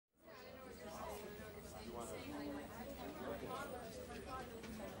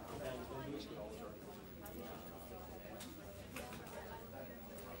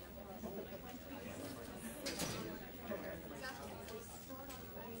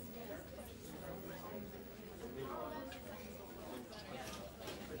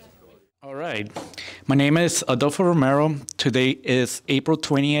right. My name is Adolfo Romero. Today is April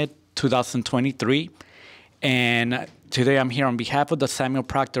 20th, 2023. And today I'm here on behalf of the Samuel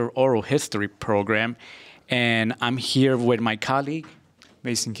Proctor Oral History Program. And I'm here with my colleague,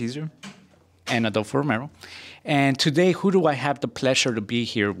 Mason Keiser. And Adolfo Romero. And today, who do I have the pleasure to be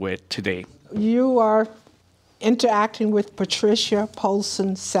here with today? You are interacting with Patricia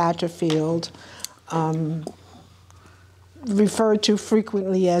Polson Satterfield, referred to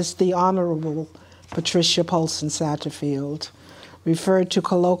frequently as the Honorable Patricia Polson Satterfield, referred to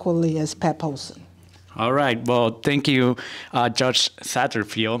colloquially as Pat Polson. All right. Well, thank you, Judge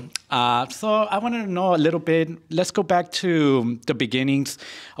Satterfield. So I wanted to know a little bit. Let's go back to the beginnings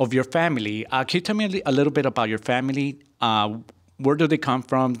of your family. Can you tell me a little bit about your family? Where do they come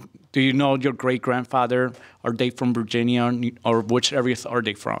from? Do you know your great-grandfather? Are they from Virginia, or which areas are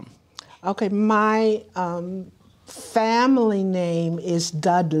they from? Okay, my family name is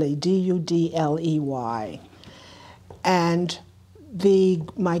Dudley, D-U-D-L-E-Y. And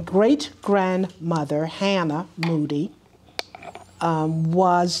my great-grandmother, Hannah Moody,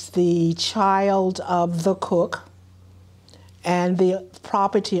 was the child of the cook and the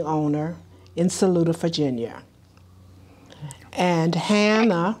property owner in Saluda, Virginia. And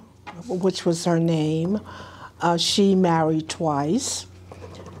Hannah, which was her name, she married twice.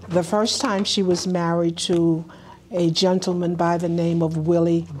 The first time she was married to a gentleman by the name of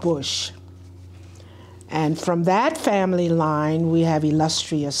Willie Bush. And from that family line, we have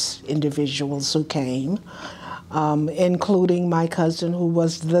illustrious individuals who came, including my cousin, who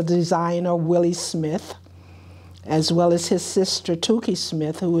was the designer, Willie Smith, as well as his sister, Tukey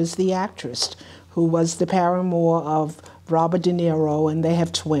Smith, who is the actress, who was the paramour of Robert De Niro, and they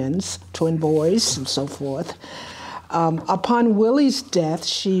have twins, twin boys, and so forth. Upon Willie's death,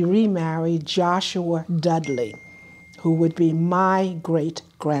 she remarried Joshua Dudley, who would be my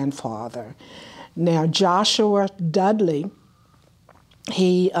great-grandfather. Now, Joshua Dudley,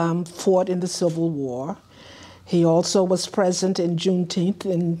 he fought in the Civil War. He also was present in Juneteenth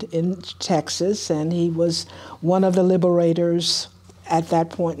in Texas, and he was one of the liberators at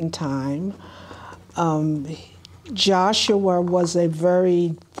that point in time. Joshua was a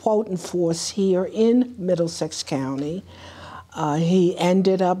very potent force here in Middlesex County. He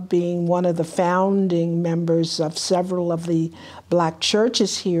ended up being one of the founding members of several of the black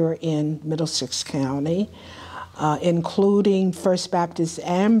churches here in Middlesex County, including First Baptist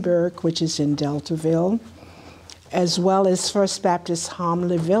Amberg, which is in Deltaville, as well as First Baptist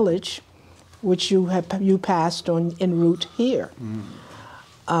Homley Village, which you passed on en route here.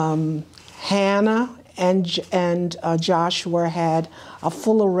 Hannah and Joshua had a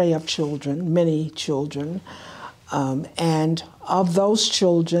full array of children, many children. And of those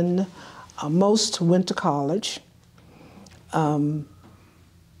children, most went to college.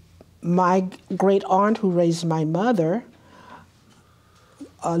 My great aunt who raised my mother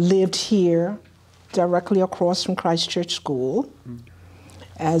lived here directly across from Christ Church School.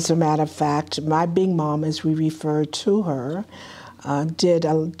 As a matter of fact, my big mom, as we refer to her, did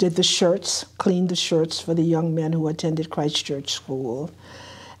the shirts, cleaned the shirts for the young men who attended Christ Church School.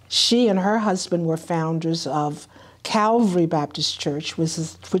 She and her husband were founders of Calvary Baptist Church, which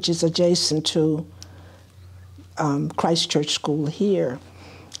is adjacent to Christ Church School here.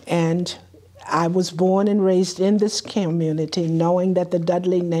 And I was born and raised in this community, knowing that the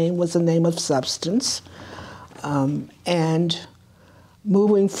Dudley name was a name of substance. And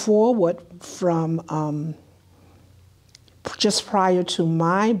moving forward from just prior to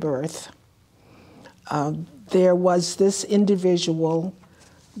my birth, there was this individual,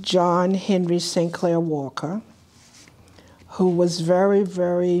 John Henry St. Clair Walker, who was very,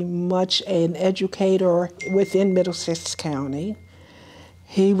 very much an educator within Middlesex County.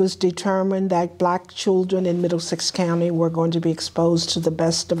 He was determined that black children in Middlesex County were going to be exposed to the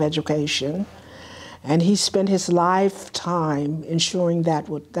best of education, and he spent his lifetime ensuring that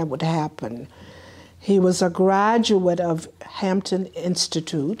would happen. He was a graduate of Hampton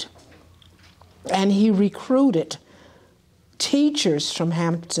Institute, and he recruited teachers from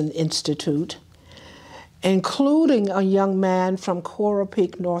Hampton Institute, including a young man from Coral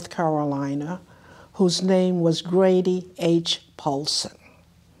Peak, North Carolina, whose name was Grady H. Polson.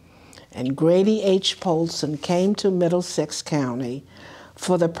 And Grady H. Polson came to Middlesex County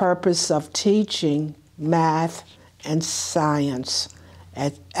for the purpose of teaching math and science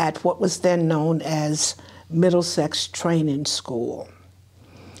at what was then known as Middlesex Training School.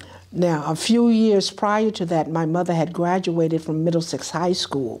 Now, a few years prior to that, my mother had graduated from Middlesex High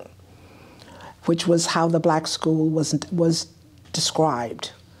School, which was how the black school was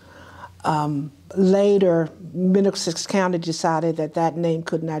described. Later, Middlesex County decided that that name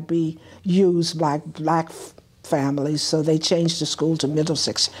could not be used by black families, so they changed the school to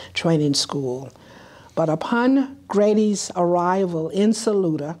Middlesex Training School. But upon Grady's arrival in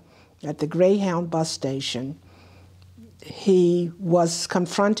Saluda at the Greyhound bus station, he was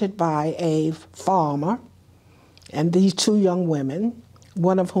confronted by a farmer and these two young women,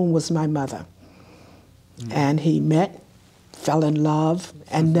 one of whom was my mother. And he met, fell in love,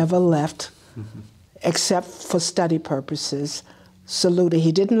 and never left, except for study purposes. Saluda.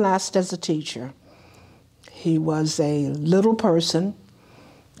 He didn't last as a teacher. He was a little person.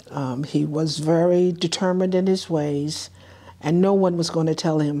 He was very determined in his ways, and no one was going to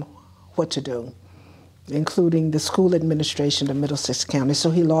tell him what to do, including the school administration of Middlesex County,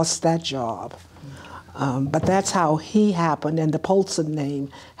 so he lost that job. But that's how he happened, and the Polson name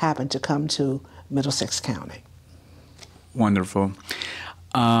happened to come to Middlesex County. Wonderful.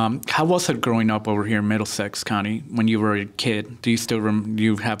 How was it growing up over here in Middlesex County when you were a kid? Do you still do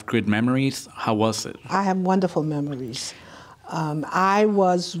you have good memories? How was it? I have wonderful memories. I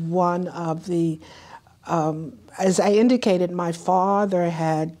was one of the, as I indicated, my father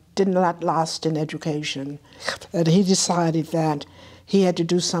did not last in education, and he decided that he had to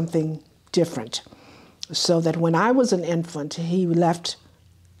do something different. So that when I was an infant, he left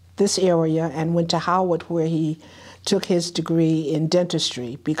this area and went to Howard, where he took his degree in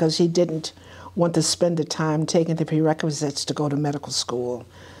dentistry because he didn't want to spend the time taking the prerequisites to go to medical school.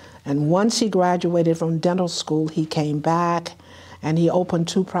 And once he graduated from dental school, he came back and he opened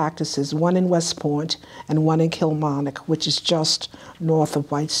two practices, one in West Point and one in Kilmarnock, which is just north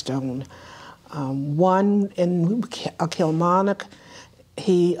of Whitestone. One in Kilmarnock,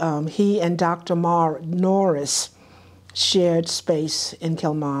 he and Dr. Norris shared space in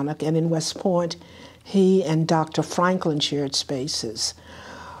Kilmarnock, and in West Point, he and Dr. Franklin shared spaces.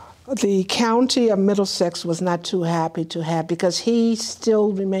 The county of Middlesex was not too happy to have, because he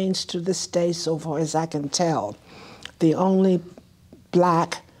still remains to this day, so far as I can tell, the only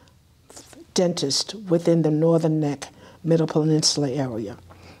black dentist within the Northern Neck, Middle Peninsula area,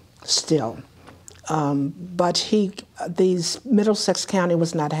 still. But Middlesex County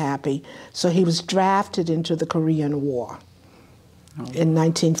was not happy, so he was drafted into the Korean War in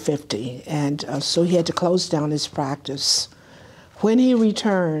 1950, and so he had to close down his practice. When he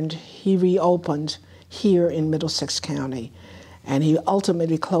returned, he reopened here in Middlesex County, and he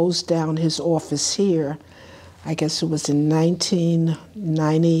ultimately closed down his office here, I guess it was in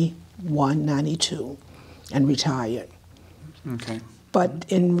 1991, 92, and retired. Okay. But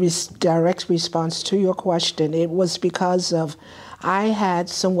in direct response to your question, it was because I had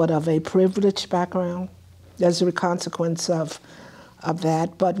somewhat of a privileged background as a consequence of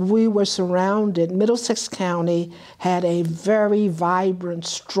that, but we were surrounded. Middlesex County had a very vibrant,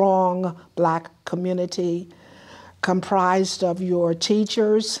 strong black community comprised of your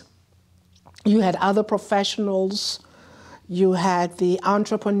teachers. You had other professionals. You had the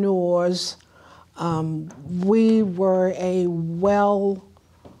entrepreneurs. We were a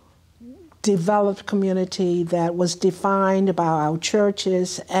well-developed community that was defined by our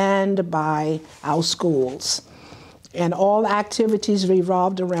churches and by our schools. And all activities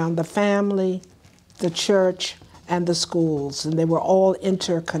revolved around the family, the church, and the schools, and they were all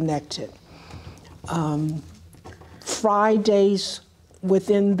interconnected. Fridays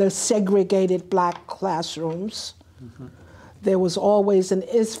within the segregated black classrooms, there was always an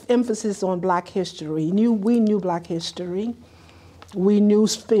emphasis on black history. We knew black history. We knew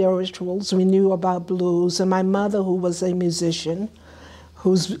spirituals. We knew about blues. And my mother, who was a musician,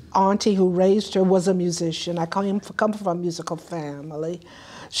 whose auntie who raised her was a musician. I come from a musical family.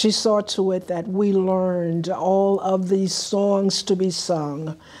 She saw to it that we learned all of these songs to be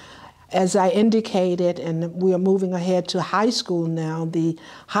sung. As I indicated, and we are moving ahead to high school now, the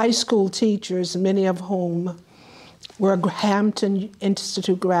high school teachers, many of whom were Hampton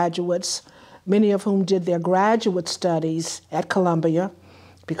Institute graduates, many of whom did their graduate studies at Columbia,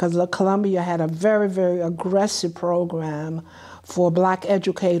 because Columbia had a very, very aggressive program for black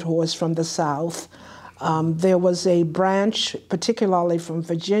educators from the South. There was a branch, particularly from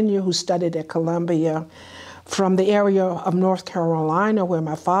Virginia, who studied at Columbia. From the area of North Carolina, where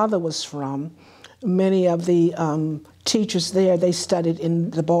my father was from, many of the teachers there, they studied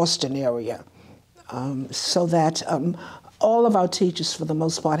in the Boston area. So that all of our teachers, for the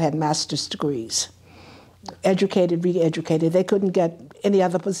most part, had master's degrees. Educated, re-educated. They couldn't get any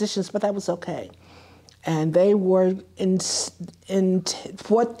other positions, but that was okay. And they were the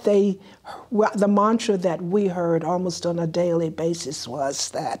mantra that we heard almost on a daily basis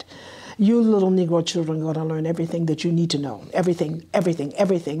was that you little Negro children are going to learn everything that you need to know. Everything, everything,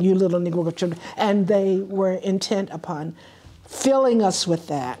 everything, you little Negro children. And they were intent upon filling us with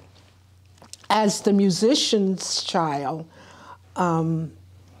that. As the musician's child,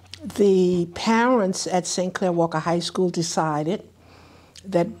 the parents at St. Clair Walker High School decided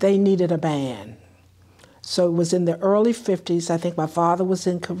that they needed a band. So it was in the early 50s, I think my father was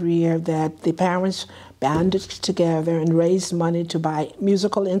in Korea, that the parents banded together and raised money to buy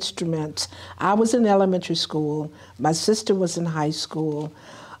musical instruments. I was in elementary school, my sister was in high school,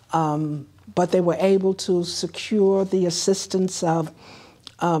 but they were able to secure the assistance of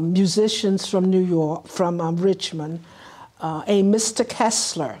musicians from New York, from Richmond, a Mr.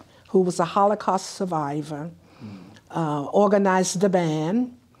 Kessler, who was a Holocaust survivor, organized the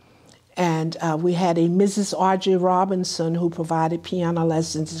band. And we had a Mrs. R.J. Robinson who provided piano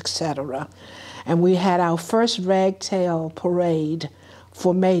lessons, etc. And we had our first ragtail parade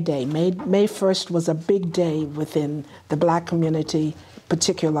for May Day. May 1st was a big day within the black community,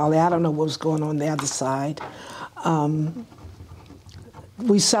 particularly. I don't know what was going on the other side.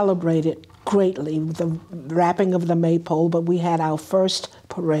 We celebrated greatly the wrapping of the maypole, but we had our first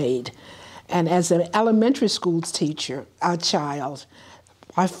parade. And as an elementary school teacher, our child,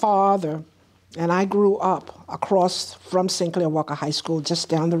 my father, and I grew up across from St. Clair Walker High School, just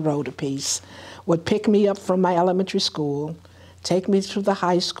down the road a piece, would pick me up from my elementary school, take me to the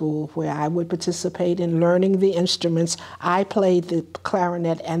high school where I would participate in learning the instruments. I played the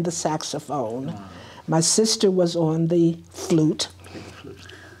clarinet and the saxophone. Wow. My sister was on the flute.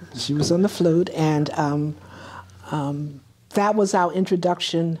 She was on the flute, and that was our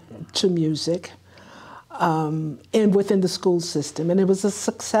introduction to music. And within the school system, and it was a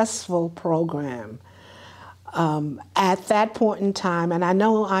successful program. At that point in time, and I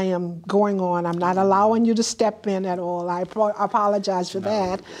know I am going on, I'm not allowing you to step in at all, I apologize for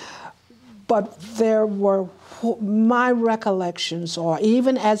that, but there were, my recollections, or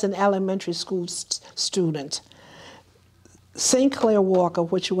even as an elementary school student, St. Clair Walker,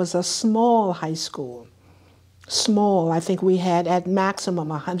 which was a small high school, small, I think we had at maximum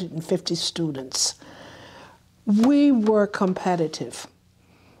 150 students, we were competitive.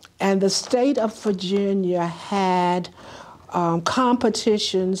 And the state of Virginia had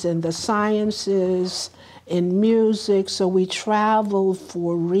competitions in the sciences, in music, so we traveled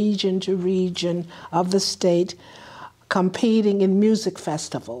for region to region of the state, competing in music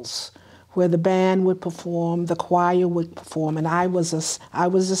festivals, where the band would perform, the choir would perform, and I was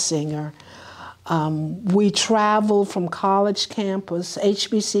a singer. We traveled from college campus,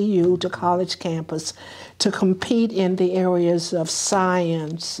 HBCU to college campus, to compete in the areas of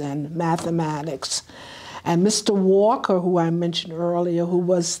science and mathematics. And Mr. Walker, who I mentioned earlier, who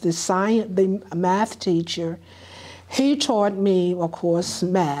was the math teacher, he taught me, of course,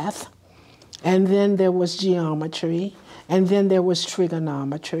 math, and then there was geometry, and then there was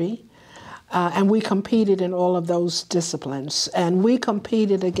trigonometry. And we competed in all of those disciplines. And we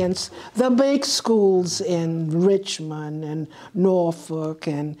competed against the big schools in Richmond and Norfolk.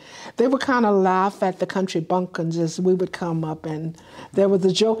 And they would kind of laugh at the country bumpkins as we would come up. And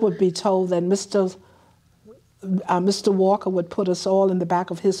the joke would be told that Mr. Walker would put us all in the back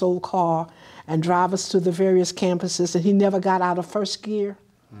of his old car and drive us to the various campuses. And he never got out of first gear.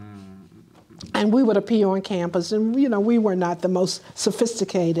 And we would appear on campus. And, you know, we were not the most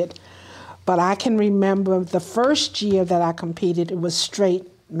sophisticated. But I can remember the first year that I competed, it was straight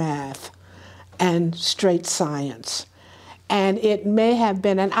math and straight science. And it may have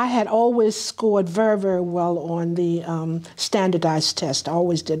been, and I had always scored very, very well on the standardized test. I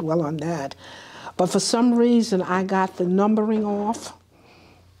always did well on that. But for some reason, I got the numbering off,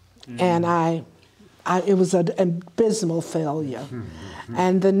 and it was an abysmal failure.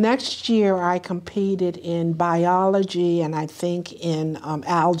 And the next year, I competed in biology and I think in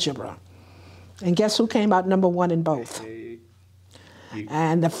algebra. And guess who came out #1 in both?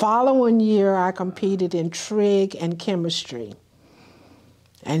 And the following year, I competed in trig and chemistry.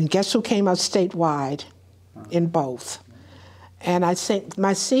 And guess who came out statewide in both? And I think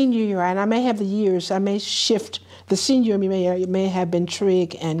my senior year, and I may have the years, I may shift, the senior year may have been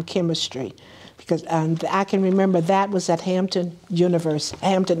trig and chemistry. Because I can remember that was at Hampton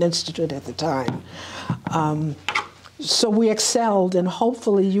Institute at the time. So we excelled, and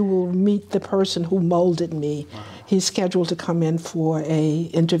hopefully you will meet the person who molded me. Wow. He's scheduled to come in for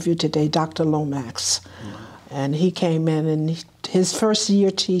an interview today, Dr. Lomax. Wow. And he came in, and his first year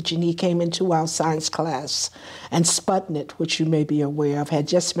teaching, he came into our science class. And Sputnik, which you may be aware of, had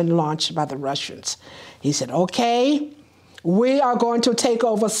just been launched by the Russians. He said, okay, we are going to take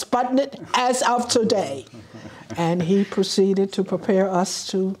over Sputnik as of today. And he proceeded to prepare us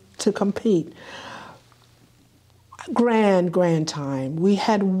to to compete. Grand time. We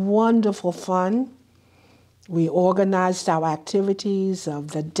had wonderful fun. We organized our activities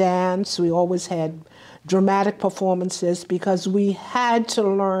of the dance. We always had dramatic performances because we had to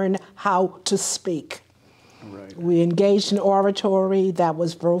learn how to speak. Right. We engaged in oratory that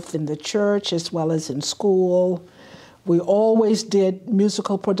was both in the church as well as in school. We always did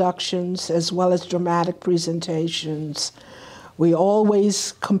musical productions as well as dramatic presentations. We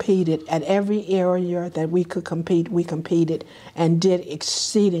always competed at every area that we could compete. We competed and did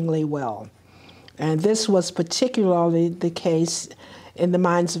exceedingly well. And this was particularly the case in the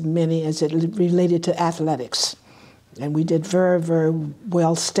minds of many as it related to athletics. And we did very, very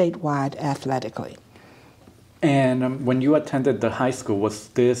well statewide athletically. And when you attended the high school,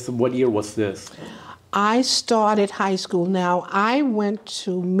 what year was this? I started high school. Now, I went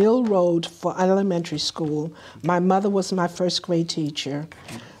to Mill Road for elementary school. My mother was my first grade teacher.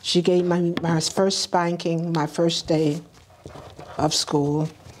 She gave my first spanking my first day of school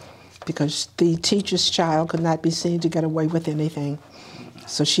because the teacher's child could not be seen to get away with anything.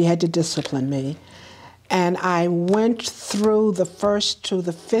 So she had to discipline me. And I went through the first to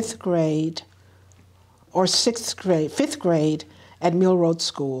the fifth grade, or fifth grade at Mill Road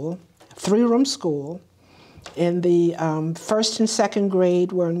School. 3-room school. In the first and second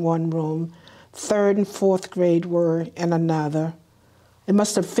grade were in one room. Third and fourth grade were in another. It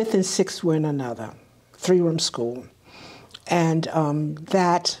must have fifth and sixth were in another. 3-room school. And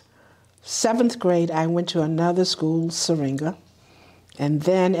that seventh grade, I went to another school, Syringa. And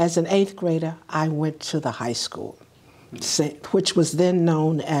then as an 8th grader, I went to the high school, which was then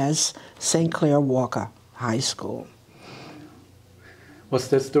known as St. Clair Walker High School. Was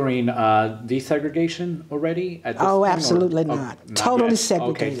this during desegregation already? At this Oh, time, absolutely or? not. Oh, Totally yet.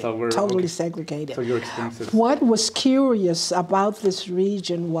 segregated. Okay, Totally segregated. So your experiences. What was curious about this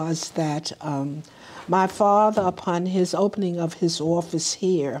region was that my father, upon his opening of his office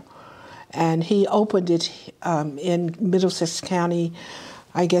here, and he opened it in Middlesex County,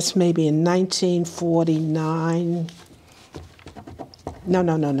 I guess maybe in 1949.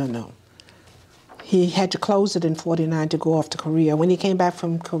 No. He had to close it in 49 to go off to Korea. When he came back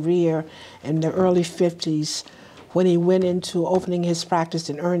from Korea in the early 50s, when he went into opening his practice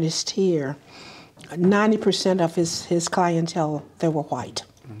in earnest here, 90% of his clientele, they were white.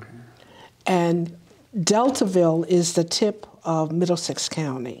 Okay. And Deltaville is the tip of Middlesex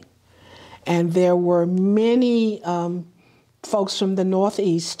County. And there were many folks from the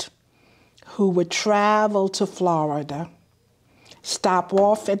Northeast who would travel to Florida, stop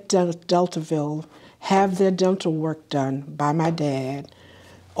off at Deltaville, have their dental work done by my dad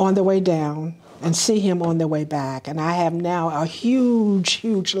on the way down, and see him on the way back. And I have now a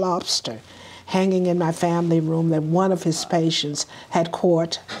huge lobster hanging in my family room that one of his patients had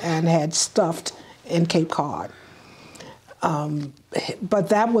caught and had stuffed in Cape Cod. But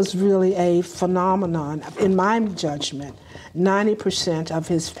that was really a phenomenon. In my judgment, 90% of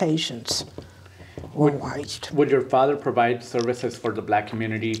his patients were white. Would your father provide services for the black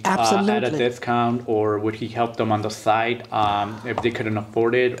community at a discount, or would he help them on the side if they couldn't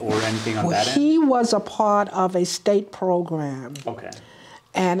afford it, or anything on that end? He was a part of a state program. Okay.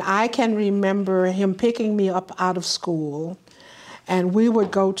 And I can remember him picking me up out of school, and we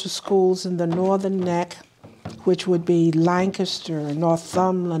would go to schools in the Northern Neck, which would be Lancaster,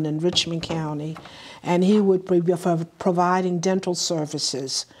 Northumberland, and Richmond County, and he would be providing dental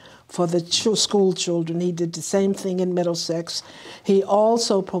services for the school children. He did the same thing in Middlesex. He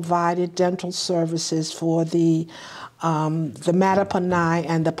also provided dental services for the Mattaponi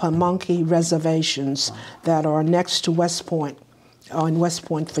and the Pamunkey reservations that are next to West Point, in West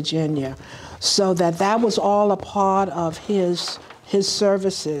Point, Virginia. So that was all a part of his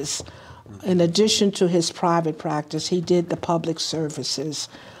services. In addition to his private practice, he did the public services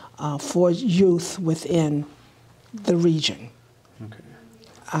for youth within the region. Okay.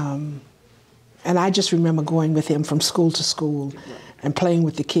 And I just remember going with him from school to school and playing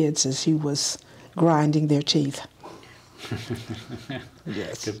with the kids as he was grinding their teeth.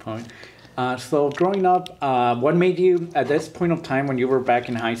 Yes. Good point. So growing up, what made you, at this point of time when you were back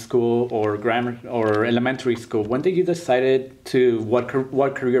in high school or grammar or elementary school, when did you decide to, what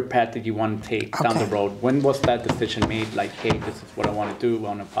career path did you want to take down the road? When was that decision made, like, hey, this is what I want to do, I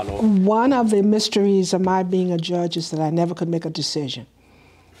want to follow? One of the mysteries of my being a judge is that I never could make a decision.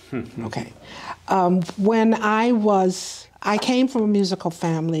 Okay. When I came from a musical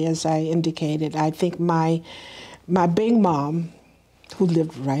family, as I indicated. I think my big mom, who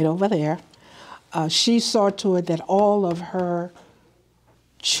lived right over there, she saw to it that all of her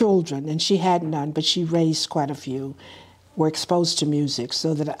children, and she had none, but she raised quite a few, were exposed to music,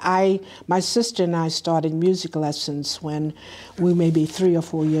 so that my sister and I started music lessons when we may be 3 or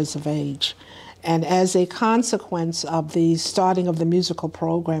 4 years of age. And as a consequence of the starting of the musical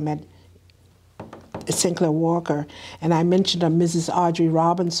program at St. Clair Walker, and I mentioned Mrs. Audrey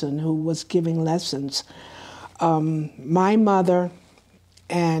Robinson, who was giving lessons, my mother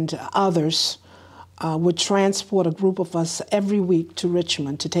and others would transport a group of us every week to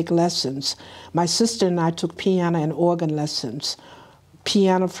Richmond to take lessons. My sister and I took piano and organ lessons,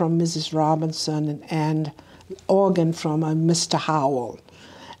 piano from Mrs. Robinson and organ from Mr. Howell.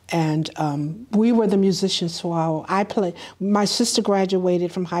 And we were the musicians for my sister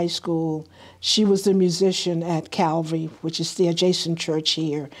graduated from high school. She was the musician at Calvary, which is the adjacent church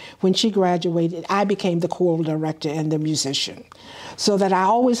here. When she graduated, I became the choral director and the musician. So that I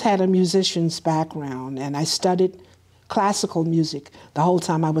always had a musician's background, and I studied classical music the whole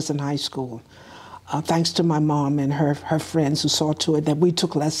time I was in high school, thanks to my mom and her friends who saw to it that we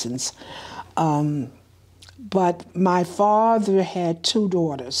took lessons. But my father had 2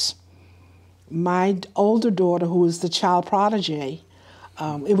 daughters. My older daughter, who was the child prodigy,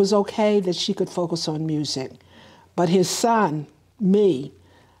 it was okay that she could focus on music. But his son, me,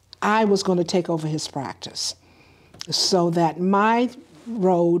 I was going to take over his practice. So that my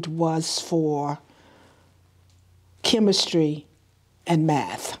road was for chemistry and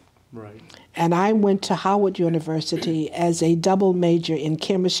math. Right. And I went to Howard University as a double major in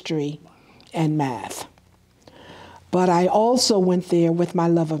chemistry and math. But I also went there with my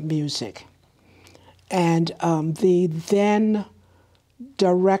love of music. And the then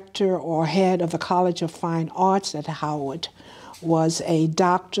director or head of the College of Fine Arts at Howard was a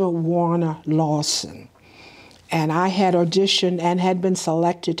Dr. Warner Lawson. And I had auditioned and had been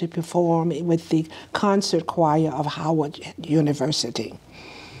selected to perform with the concert choir of Howard University.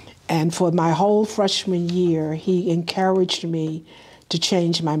 And for my whole freshman year, he encouraged me to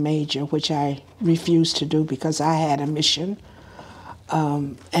change my major, which I refused to do because I had a mission.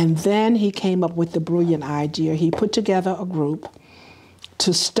 And then he came up with the brilliant idea. He put together a group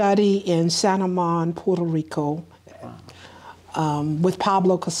to study in San Juan, Puerto Rico, with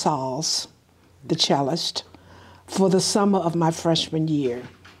Pablo Casals, the cellist, for the summer of my freshman year.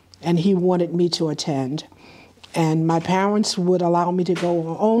 And he wanted me to attend. And my parents would allow me to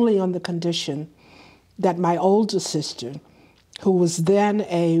go only on the condition that my older sister, who was then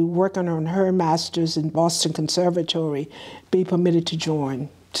working on her master's in Boston Conservatory, be permitted to join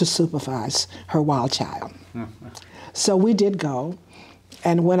to supervise her wild child. So we did go.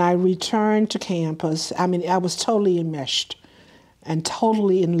 And when I returned to campus, I mean, I was totally enmeshed and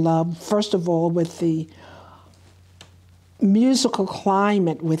totally in love, first of all, with the musical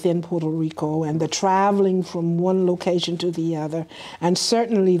climate within Puerto Rico and the traveling from one location to the other, and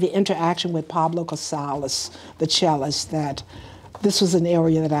certainly the interaction with Pablo Casals, the cellist, that this was an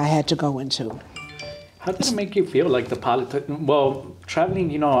area that I had to go into. How did it make you feel, like the politics? Well,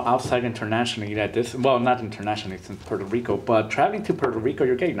 traveling, outside internationally, not internationally since Puerto Rico, but traveling to Puerto Rico,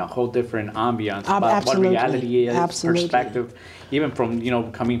 you're getting a whole different ambiance about what reality is, perspective, even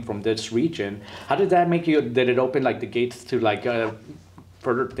from, coming from this region. How did that make you, did it open like the gates to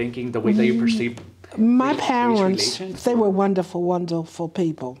further thinking, the way that you perceive my parents, they were wonderful, wonderful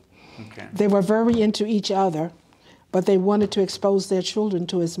people. Okay. They were very into each other, but they wanted to expose their children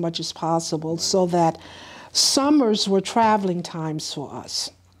to as much as possible, so that summers were traveling times for us.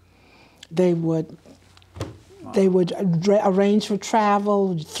 They would arrange for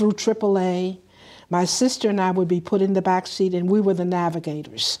travel through AAA. My sister and I would be put in the back seat, and we were the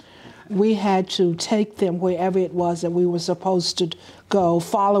navigators. We had to take them wherever it was that we were supposed to go,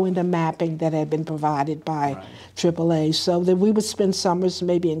 following the mapping that had been provided by AAA. So that we would spend summers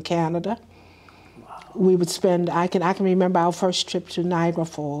maybe in Canada. We would spend, I can remember our first trip to Niagara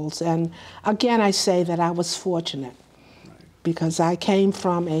Falls. And again, I say that I was fortunate because I came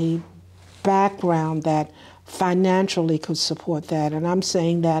from a background that financially could support that. And I'm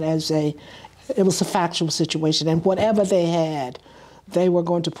saying that it was a factual situation. And whatever they had, they were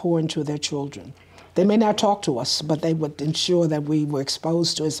going to pour into their children. They may not talk to us, but they would ensure that we were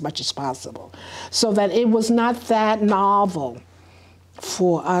exposed to as much as possible. So that it was not that novel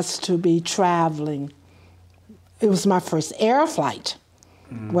for us to be traveling. It was my first air flight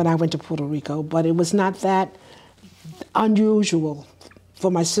when I went to Puerto Rico, but it was not that unusual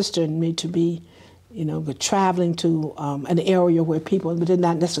for my sister and me to be, traveling to an area where people did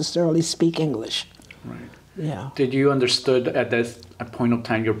not necessarily speak English. Right. Yeah. Did you understood at this point of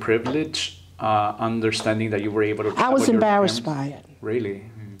time your privilege, understanding that you were able to travel? I was with your embarrassed parents? by it. Really?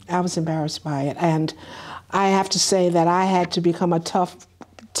 I was embarrassed by it, and I have to say that I had to become a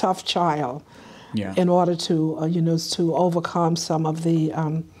tough child Yeah. in order to, to overcome some of the,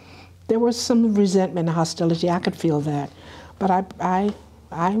 there was some resentment and hostility. I could feel that. But I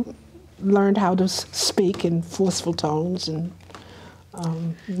learned how to speak in forceful tones and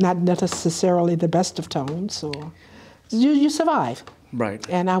not necessarily the best of tones. So you survive. Right.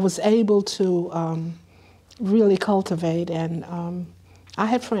 And I was able to really cultivate, and I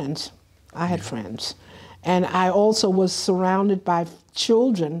had friends. I had friends. And I also was surrounded by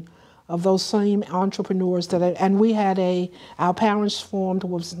children of those same entrepreneurs and we had our parents formed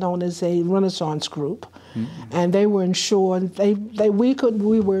what was known as a Renaissance group. And they were insured.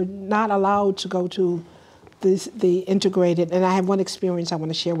 We were not allowed to go to the integrated, and I have one experience I want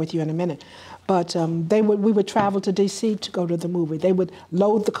to share with you in a minute. But we would travel to D.C. to go to the movie. They would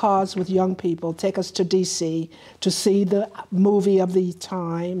load the cars with young people, take us to D.C. to see the movie of the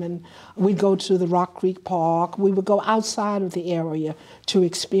time, and we'd go to the Rock Creek Park. We would go outside of the area to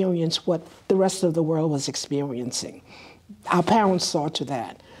experience what the rest of the world was experiencing. Our parents saw to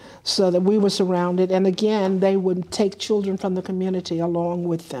that, so that we were surrounded. And again, they would take children from the community along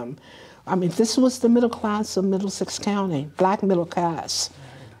with them. I mean, this was the middle class of Middlesex County, black middle class.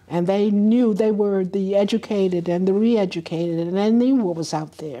 And they knew they were the educated and the re-educated, and they knew what was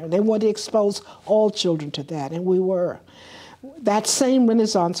out there. They wanted to expose all children to that, and we were. That same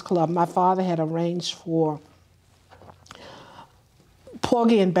Renaissance Club, my father had arranged for,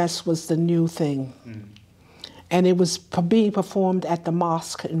 Porgy and Bess was the new thing. And it was being performed at the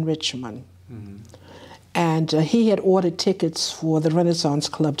mosque in Richmond. And he had ordered tickets for the Renaissance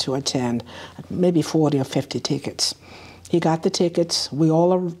Club to attend, maybe 40 or 50 tickets. He got the tickets. We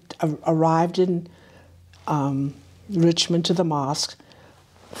all arrived in Richmond to the mosque.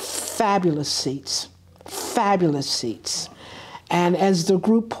 Fabulous seats, fabulous seats. And as the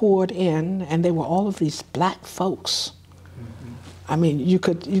group poured in, and they were all of these black folks. I mean, we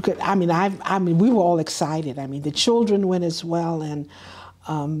were all excited. I mean, the children went as well, and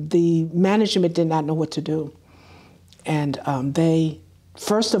the management did not know what to do. And they,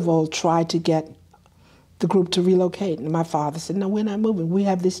 first of all, tried to get the group to relocate. And my father said, no, we're not moving. We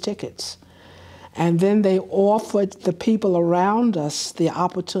have these tickets. And then they offered the people around us the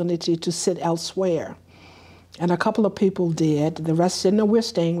opportunity to sit elsewhere. And a couple of people did. The rest said, no, we're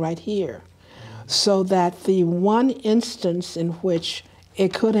staying right here. So that the one instance in which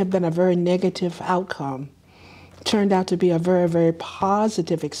it could have been a very negative outcome turned out to be a very, very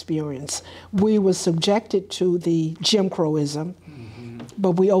positive experience. We were subjected to the Jim Crowism,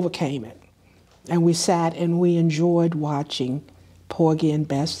 but we overcame it. And we sat and we enjoyed watching Porgy and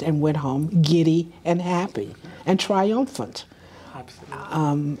Bess and went home giddy and happy and triumphant.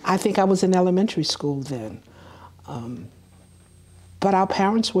 Absolutely. I think I was in elementary school then. But our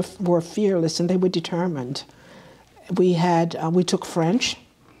parents were fearless and they were determined. We took French.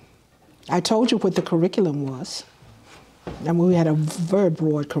 I told you what the curriculum was. And we had a very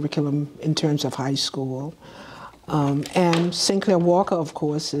broad curriculum in terms of high school. And Sinclair Walker, of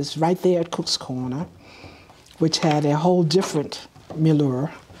course, is right there at Cook's Corner, which had a whole different milieu.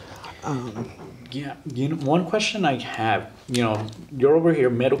 Yeah, one question I have, you're over here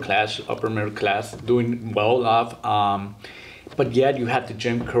middle class, upper middle class, doing well off, but yet you had the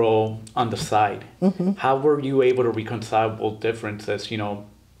Jim Crow on the side. How were you able to reconcile both differences,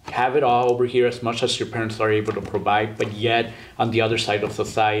 have it all over here as much as your parents are able to provide, but yet on the other side of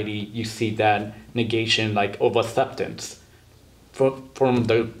society, you see that negation of acceptance for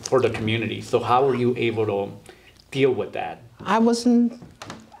the community. So how were you able to deal with that? I was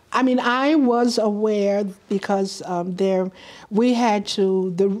aware because the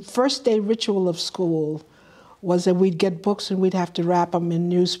first day ritual of school was that we'd get books and we'd have to wrap them in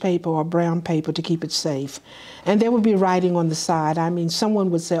newspaper or brown paper to keep it safe. And there would be writing on the side. Someone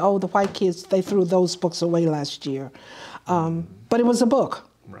would say, oh, the white kids, they threw those books away last year. But it was a book.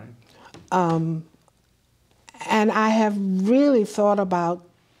 Right. And I have really thought about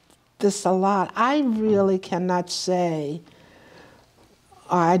this a lot. I really cannot say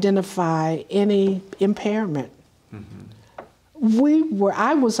or identify any impairment.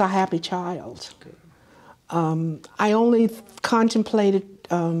 I was a happy child. Good. I only contemplated,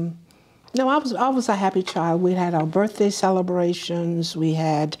 I was a happy child. We had our birthday celebrations. We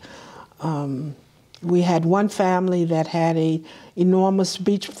had one family that had a enormous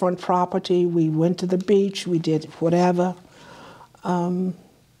beachfront property. We went to the beach, we did whatever.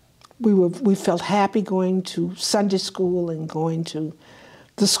 We felt happy going to Sunday school and going to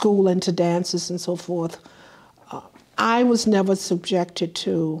the school and to dances and so forth. I was never subjected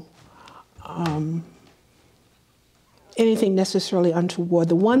to anything necessarily untoward.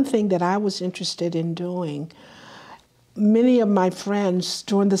 The one thing that I was interested in doing many of my friends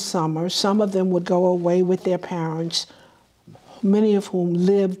during the summer, some of them would go away with their parents, many of whom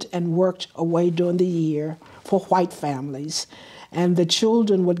lived and worked away during the year for white families. And the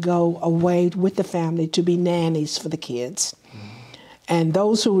children would go away with the family to be nannies for the kids. And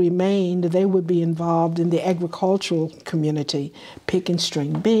those who remained, they would be involved in the agricultural community, picking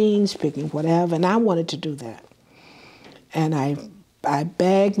string beans, picking whatever, and I wanted to do that. And I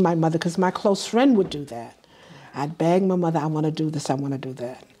begged my mother, because my close friend would do that. I'd beg my mother, I want to do this, I want to do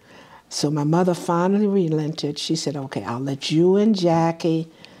that. So my mother finally relented. She said, okay, I'll let you and Jackie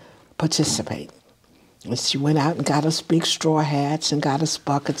participate. And she went out and got us big straw hats and got us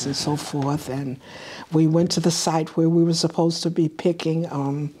buckets and so forth. And we went to the site where we were supposed to be picking,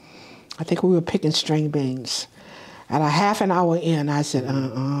 I think we were picking string beans. And a half an hour in, I said,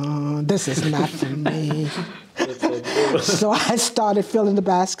 this is not for me. So I started filling the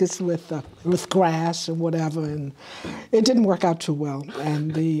baskets with grass and whatever, and it didn't work out too well.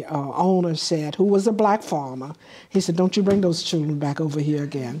 And the owner said, who was a black farmer, he said, don't you bring those children back over here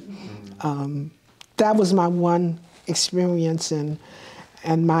again. That was my one experience and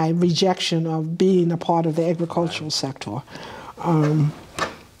my rejection of being a part of the agricultural sector.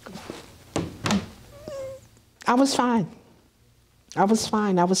 I was fine. I was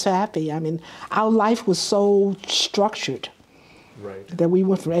fine. I was happy. I mean, our life was so structured that we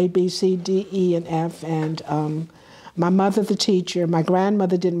went from A, B, C, D, E, and F. And my mother, the teacher, my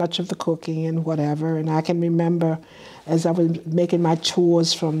grandmother did much of the cooking and whatever. And I can remember as I was making my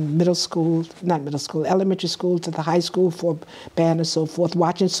tours from elementary school to the high school for band and so forth,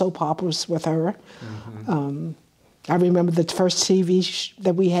 watching soap operas with her. I remember the first TV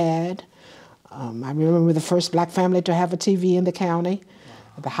that we had. I remember the first black family to have a TV in the county.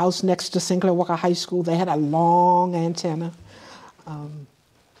 The house next to Sinclair Walker High School, they had a long antenna.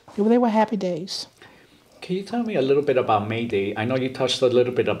 They were happy days. Can you tell me a little bit about May Day? I know you touched a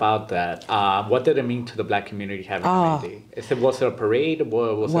little bit about that. What did it mean to the black community having May Day? Was it a parade?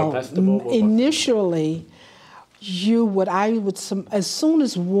 Was it a festival? Initially, as soon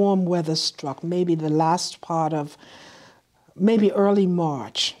as warm weather struck, maybe the last part of, maybe early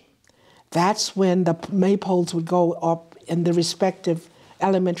March, that's when the maypoles would go up in the respective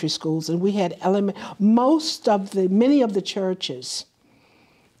elementary schools. And we had many of the churches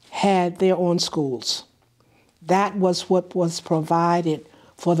had their own schools. That was what was provided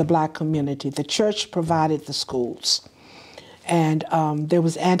for the black community. The church provided the schools. And there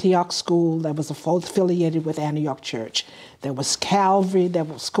was Antioch School that was affiliated with Antioch Church. There was Calvary, that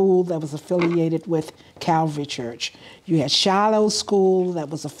was school that was affiliated with Calvary Church. You had Shiloh School that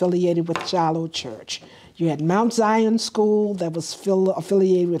was affiliated with Shiloh Church. You had Mount Zion School that was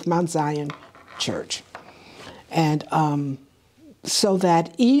affiliated with Mount Zion Church. And so that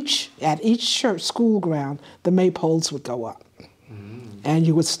at each church school ground, the maypoles would go up. And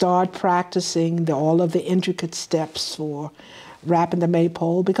you would start practicing all of the intricate steps for wrapping the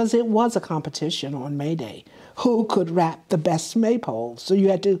maypole, because it was a competition on May Day. Who could wrap the best maypole? So you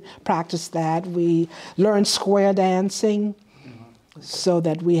had to practice that. We learned square dancing, so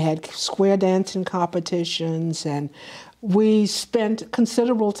that we had square dancing competitions, and we spent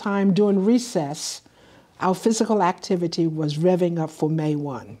considerable time during recess. Our physical activity was revving up for May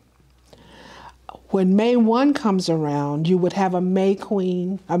 1. When May 1 comes around, you would have a May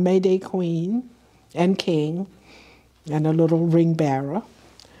Day queen and king, and a little ring bearer.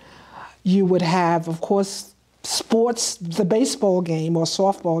 You would have, of course, sports. The baseball game or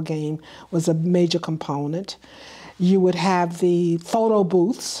softball game was a major component. You would have the photo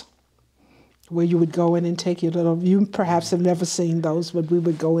booths, where you would go in and take your little, you perhaps have never seen those, but we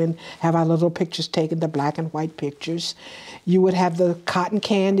would go in, have our little pictures taken, the black and white pictures. You would have the cotton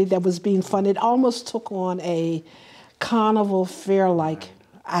candy that was being funded. It almost took on a carnival fair-like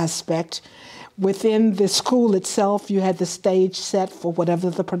aspect. Within the school itself, you had the stage set for whatever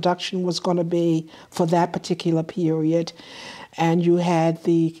the production was going to be for that particular period. And you had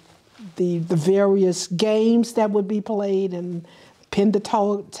the various games that would be played, and pin the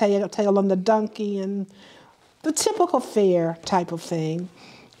tail on the donkey, and the typical fair type of thing.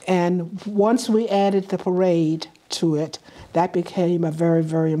 And once we added the parade to it, that became a very,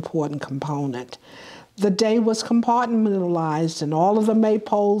 very important component. The day was compartmentalized, and all of the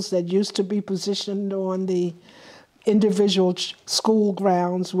maypoles that used to be positioned on the individual school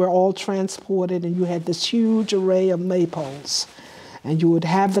grounds were all transported, and you had this huge array of maypoles. And you would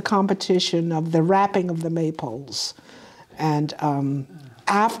have the competition of the wrapping of the maypoles. And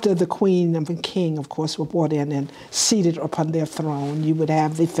after the queen and the king, of course, were brought in and seated upon their throne, you would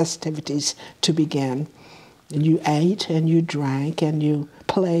have the festivities to begin. And you ate and you drank and you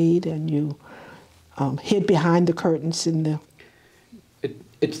played and you hid behind the curtains in the...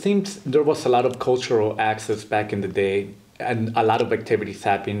 It seems there was a lot of cultural access back in the day and a lot of activities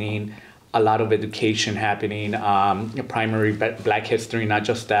happening, a lot of education happening, primary Black history, not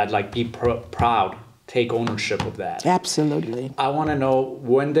just that, like be proud, take ownership of that. Absolutely. I want to know,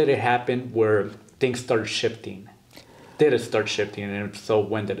 when did it happen where things started shifting? Did it start shifting? And if so,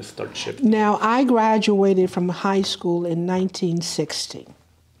 when did it start shifting? Now, I graduated from high school in 1960.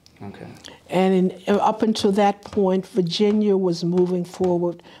 Okay. And up until that point, Virginia was moving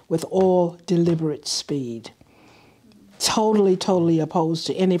forward with all deliberate speed. Totally opposed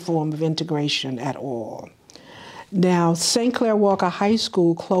to any form of integration at all. Now, St. Clair Walker High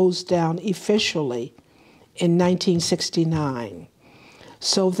School closed down officially in 1969.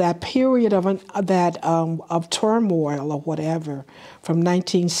 So that period of turmoil or whatever, from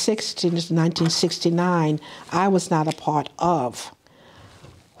 1960 to 1969, I was not a part of.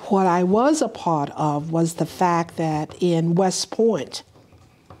 What I was a part of was the fact that in West Point,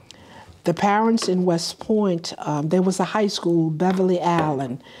 the parents in West Point, there was a high school, Beverly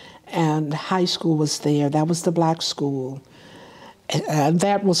Allen, and high school was there. That was the black school. And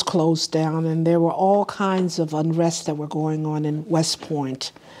that was closed down, and there were all kinds of unrest that were going on in West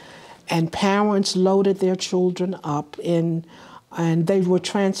Point. And parents loaded their children up and they were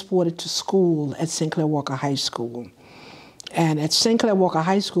transported to school at St. Clair Walker High School. And at St. Clair Walker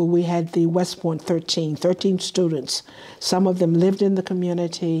High School, we had the West Point 13 students. Some of them lived in the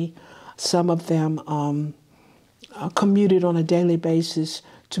community. Some of them commuted on a daily basis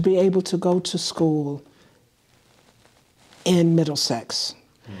to be able to go to school in Middlesex.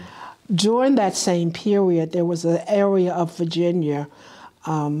 During that same period, there was an area of Virginia,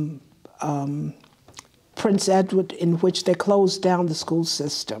 Prince Edward, in which they closed down the school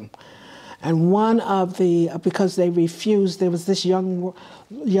system. And one of the, because they refused, there was this young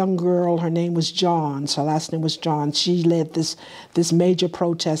girl, her name was Johns, her last name was Johns. She led this major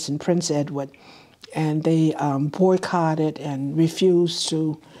protest in Prince Edward, and they boycotted and refused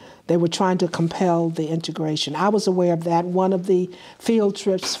to, they were trying to compel the integration. I was aware of that. One of the field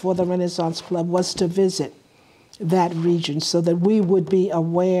trips for the Renaissance Club was to visit that region so that we would be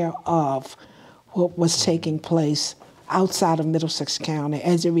aware of what was taking place outside of Middlesex County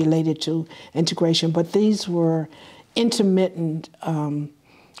as it related to integration. But these were intermittent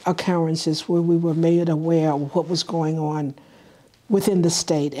occurrences where we were made aware of what was going on within the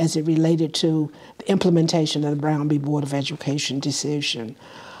state as it related to the implementation of the Brown v. Board of Education decision.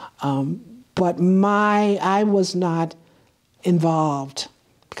 But I was not involved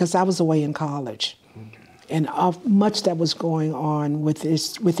because I was away in college. And much that was going on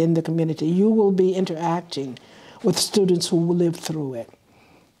within the community. You will be interacting with students who will live through it.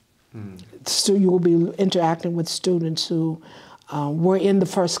 So you will be interacting with students who were in the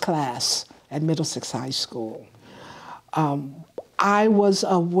first class at Middlesex High School. I was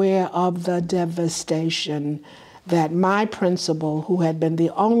aware of the devastation that my principal, who had been the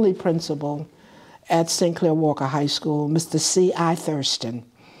only principal at St. Clair Walker High School, Mr. C.I. Thurston,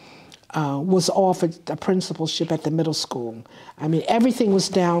 was offered a principalship at the middle school. I mean, everything was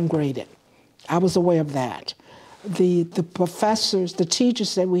downgraded. I was aware of that. The professors, the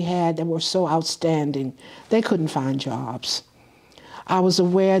teachers that we had that were so outstanding, they couldn't find jobs. I was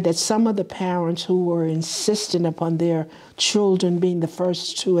aware that some of the parents who were insisting upon their children being the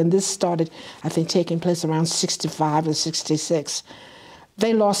first two, and this started, I think, taking place around 65 or 66,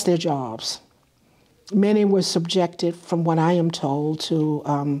 they lost their jobs. Many were subjected, from what I am told,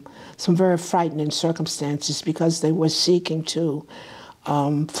 to some very frightening circumstances because they were seeking to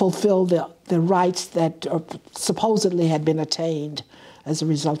fulfill the rights that supposedly had been attained as a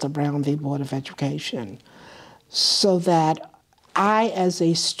result of Brown v. Board of Education. So that I, as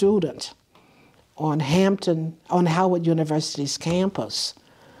a student on Howard University's campus,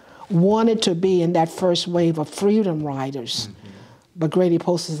 wanted to be in that first wave of freedom riders. But Grady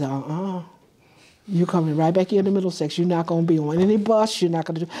Polson said, you're coming right back here to Middlesex. You're not going to be on any bus. You're not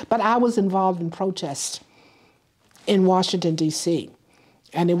going to do. But I was involved in protests in Washington, D.C.,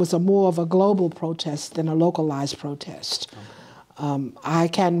 and it was more of a global protest than a localized protest. I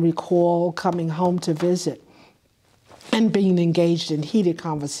can recall coming home to visit and being engaged in heated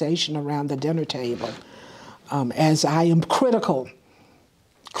conversation around the dinner table as I am critical,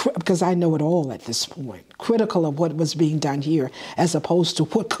 because I know it all at this point, critical of what was being done here as opposed to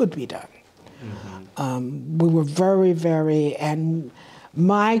what could be done. We were very, very, and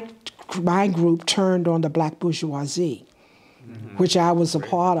my group turned on the black bourgeoisie which I was a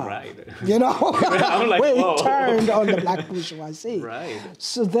part of. Right. You know, I'm like, we whoa. turned on the black bourgeoisie. Right.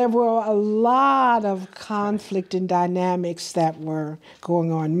 So there were a lot of conflict and dynamics that were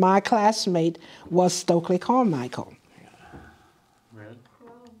going on. My classmate was Stokely Carmichael. Right.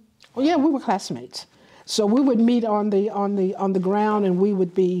 Oh yeah, we were classmates. So we would meet on the ground,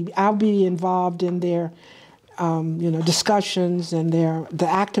 and I'll be involved in their discussions and the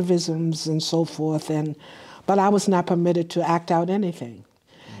activisms and so forth. But I was not permitted to act out anything.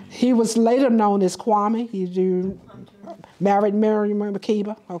 He was later known as Kwame. He married Miriam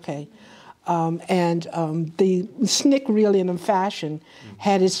Makeba. Okay. The SNCC really in fashion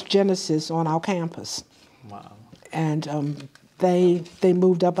had its genesis on our campus. Wow. And they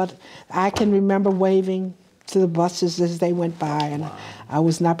moved up. But I can remember waving to the buses as they went by, and wow. I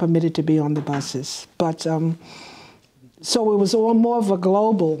was not permitted to be on the buses. But so it was all more of a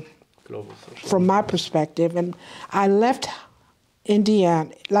global from my perspective. And I left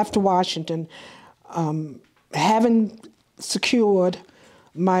Washington, having secured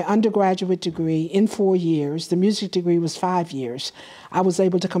my undergraduate degree in 4 years. The music degree was 5 years. I was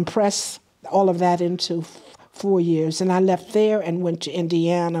able to compress all of that into 4 years, and I left there and went to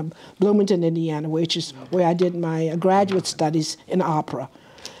Indiana, Bloomington, Indiana, which is where I did my graduate studies in opera.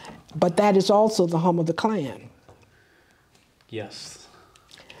 But that is also the home of the Klan. Yes.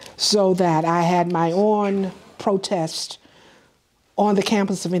 So that I had my own protest on the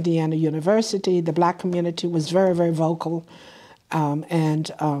campus of Indiana University. The black community was very, very vocal.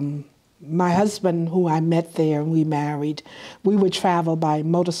 My husband, who I met there and we married, we would travel by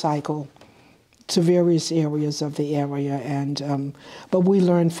motorcycle to various areas of the area. But we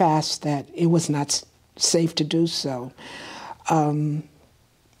learned fast that it was not safe to do so.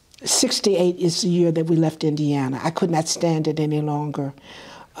 68 is the year that we left Indiana. I could not stand it any longer.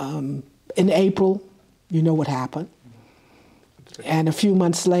 In April, you know what happened. And a few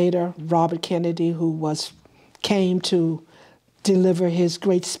months later, Robert Kennedy, who came to deliver his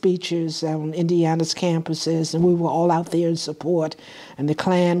great speeches on Indiana's campuses, and we were all out there in support, and the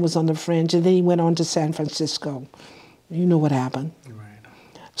Klan was on the fringe, and then he went on to San Francisco. You know what happened. Right.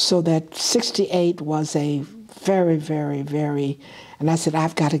 So that 68 was a very, very, very, and I said,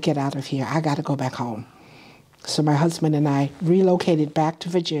 I've got to get out of here. I got to go back home. So my husband and I relocated back to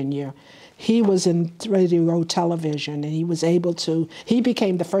Virginia. He was in radio television, and he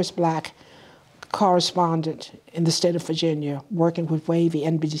became the first black correspondent in the state of Virginia, working with Wavy,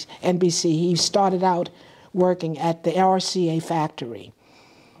 NBC. He started out working at the RCA factory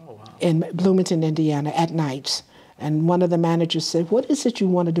in Bloomington, Indiana, at nights. And one of the managers said, what is it you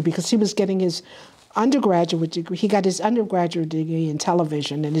want to do? Because he was getting his undergraduate degree. He got his undergraduate degree in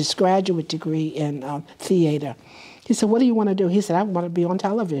television and his graduate degree in theater. He said, what do you want to do? He said, I want to be on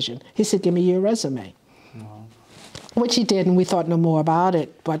television. He said, give me your resume. Wow. Which he did, and we thought no more about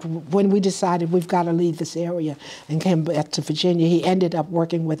it. But when we decided we've got to leave this area and came back to Virginia, he ended up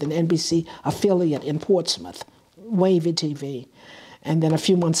working with an NBC affiliate in Portsmouth, Wavy TV. And then a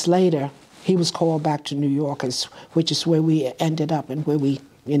few months later, he was called back to New York, which is where we ended up and where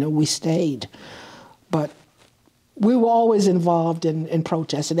we stayed. But we were always involved in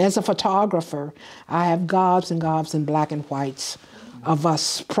protests. And as a photographer, I have gobs and gobs in black and whites of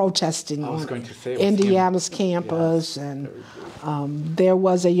us protesting on Indiana's campus. Yes, and there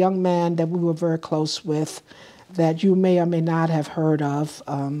was a young man that we were very close with that you may or may not have heard of.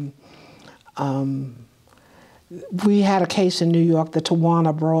 We had a case in New York, the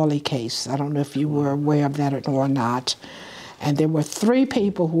Tawana Brawley case. I don't know if you were aware of that or not. And there were 3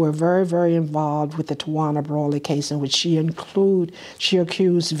 people who were very, very involved with the Tawana Brawley case, in which she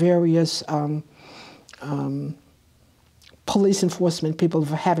accused various police enforcement people of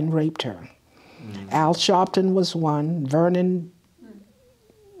having raped her. Al Sharpton was one, Vernon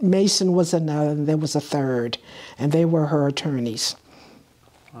Mason was another, and there was a third, and they were her attorneys.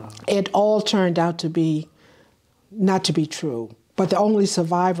 It all turned out to be not to be true, but the only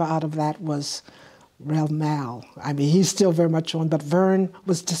survivor out of that was Rel Mal. I mean, he's still very much on, but Vern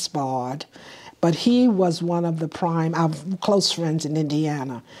was disbarred. But he was one of our close friends in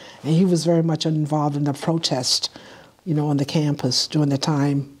Indiana, and he was very much involved in the protest, on the campus during the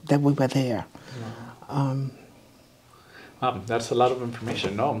time that we were there. That's a lot of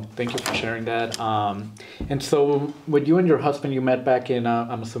information. No, thank you for sharing that. And so, with you and your husband, you met back in,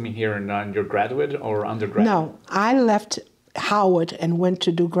 I'm assuming here in your graduate or undergraduate? No, I left Howard and went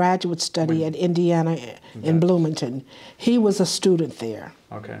to do graduate study at Indiana in Bloomington. He was a student there.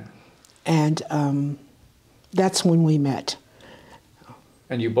 Okay. And that's when we met.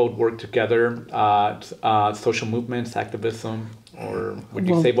 And you both worked together, social movements, activism? Or would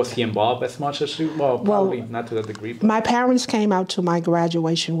you say, was he involved as much as you? Well, probably not to that degree. But. My parents came out to my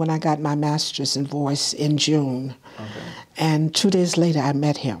graduation when I got my master's in voice in June. Okay. And 2 days later, I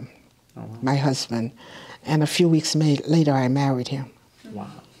met him, my husband. And a few weeks later, I married him. Wow.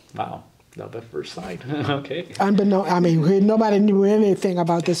 Wow. Love at first sight. Okay. Unbeknownst, I mean, nobody knew anything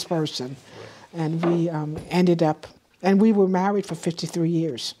about this person. Right. And we ended up, and we were married for 53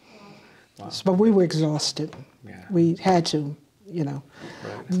 years. Wow. But we were exhausted. Yeah. We had to, you know.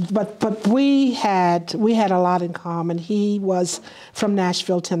 Right. But we had a lot in common. He was from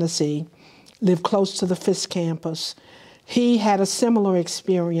Nashville, Tennessee, lived close to the Fisk campus. He had a similar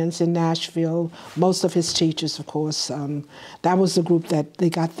experience in Nashville. Most of his teachers, of course, that was the group that they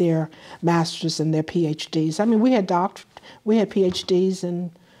got their masters and their PhDs. I mean, we had PhDs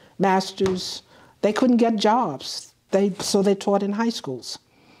and masters. They couldn't get jobs, so they taught in high schools.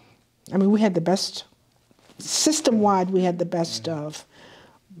 I mean, we had the best, system-wide, we had the best of.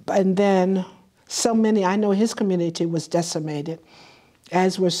 And then so many, I know his community was decimated,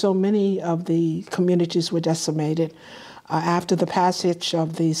 as were so many of the communities were decimated. After the passage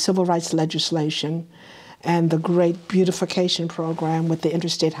of the civil rights legislation and the great beautification program with the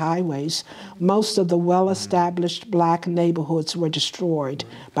interstate highways, most of the well-established black neighborhoods were destroyed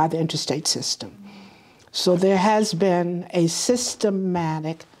by the interstate system. So there has been a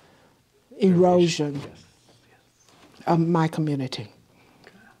systematic erosion of my community.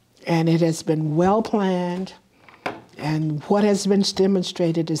 And it has been well-planned, and what has been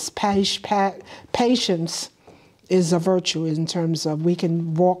demonstrated is patience is a virtue in terms of we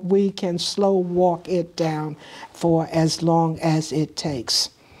can slow walk it down for as long as it takes.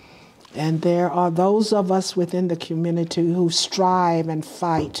 And there are those of us within the community who strive and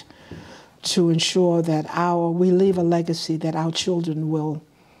fight to ensure that we leave a legacy that our children will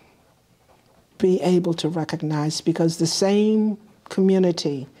be able to recognize, because the same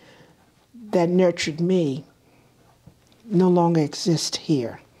community that nurtured me no longer exists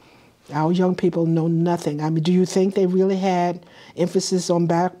here. Our young people know nothing. I mean, do you think they really had emphasis on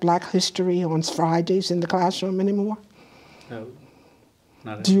black history on Fridays in the classroom anymore? No,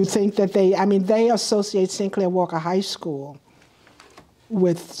 not Do you think that they associate Sinclair Walker High School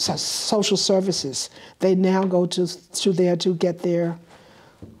with social services. They now go to there to get their,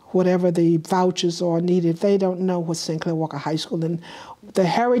 whatever the vouchers are needed. They don't know what Sinclair Walker High School, and the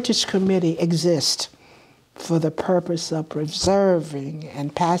Heritage Committee exists for the purpose of preserving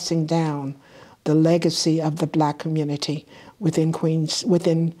and passing down the legacy of the black community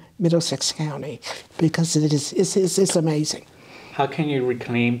within Middlesex County, because it's amazing. How can you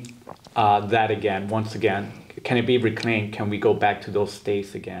reclaim that again, once again? Can it be reclaimed? Can we go back to those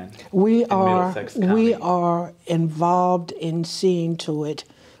days again? We are involved in seeing to it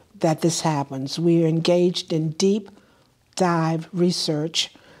that this happens. We are engaged in deep dive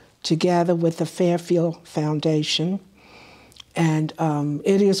research together with the Fairfield Foundation, and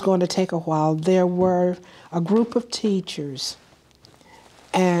it is going to take a while. There were a group of teachers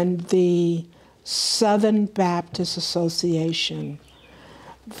and the Southern Baptist Association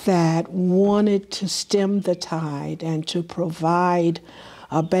that wanted to stem the tide and to provide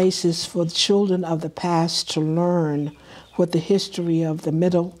a basis for the children of the past to learn what the history of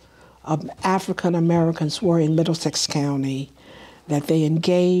African Americans were in Middlesex County, that they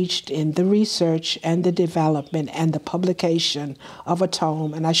engaged in the research and the development and the publication of a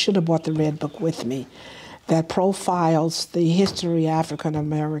tome, and I should have brought the Red Book with me, that profiles the history of African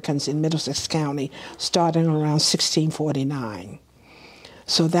Americans in Middlesex County starting around 1649.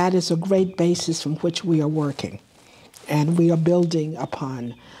 So that is a great basis from which we are working and we are building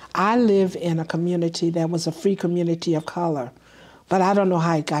upon. I live in a community that was a free community of color, but I don't know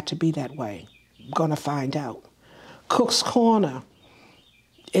how it got to be that way. I'm going to find out. Cook's Corner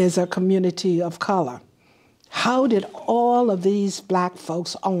is a community of color. How did all of these black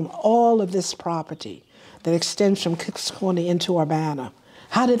folks own all of this property that extends from Cook's Corner into Urbana?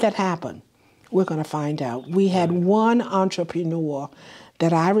 How did that happen? We're going to find out. We had one entrepreneur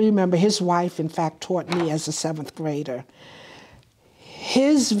that I remember. His wife, in fact, taught me as a 7th grader.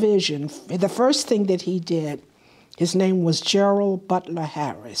 His vision, the first thing that he did, his name was Gerald Butler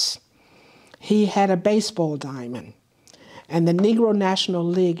Harris. He had a baseball diamond, and the Negro National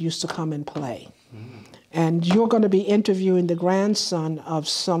League used to come and play. And you're going to be interviewing the grandson of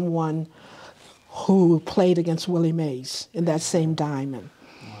someone who played against Willie Mays in that same diamond.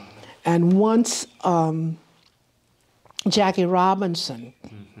 And once Jackie Robinson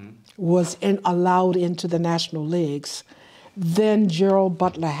was allowed into the National Leagues, then Gerald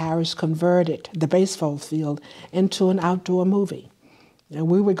Butler Harris converted the baseball field into an outdoor movie. And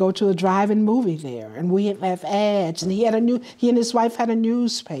we would go to a drive-in movie there, and we have ads. And he and his wife had a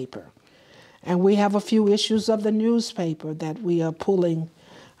newspaper, and we have a few issues of the newspaper that we are pulling.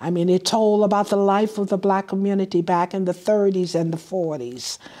 I mean, it told about the life of the Black community back in the 30s and the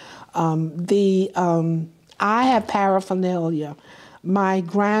 40s. I have paraphernalia. My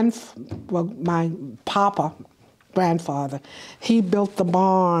grandfather, he built the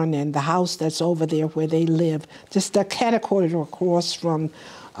barn and the house that's over there where they live, just a catty-corner across from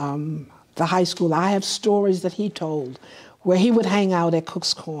the high school. I have stories that he told where he would hang out at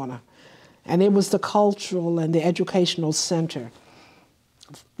Cook's Corner, and it was the cultural and the educational center,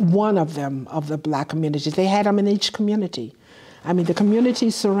 one of them, of the Black community. They had them in each community. I mean, the community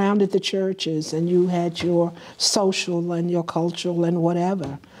surrounded the churches, and you had your social and your cultural and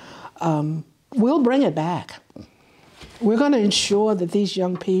whatever. We'll bring it back. We're going to ensure that these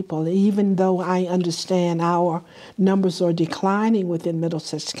young people, even though I understand our numbers are declining within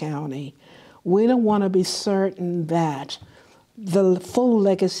Middlesex County, we don't want to be certain that the full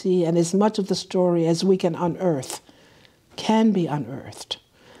legacy and as much of the story as we can unearth can be unearthed.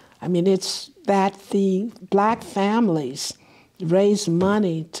 I mean, it's that the Black families raised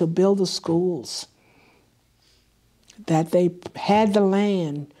money to build the schools, that they had the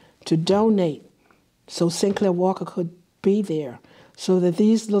land to donate so Sinclair Walker could be there, so that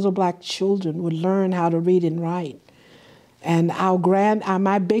these little Black children would learn how to read and write. And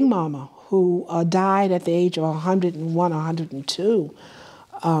my big mama, who died at the age of 101, 102,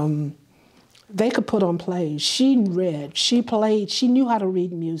 they could put on plays. She read, she played, she knew how to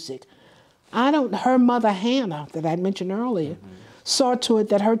read music. Her mother, Hannah, that I mentioned earlier, saw to it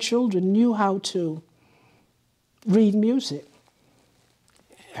that her children knew how to read music.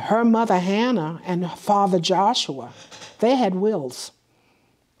 Her mother, Hannah, and father, Joshua, they had wills.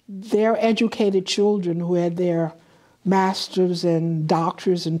 Their educated children who had their masters and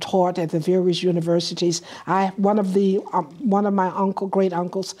doctors and taught at the various universities. One of my great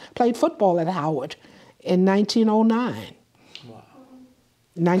uncles played football at Howard in 1909. Wow.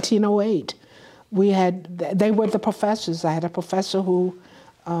 1908. They were the professors. I had a professor who,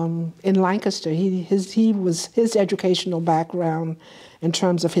 in Lancaster, his educational background in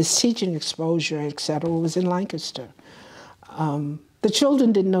terms of his teaching exposure, et cetera, was in Lancaster. The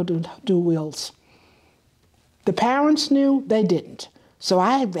children didn't know to do wills. The parents knew, they didn't. So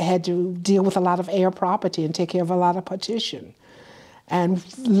I had to deal with a lot of heir property and take care of a lot of partition. And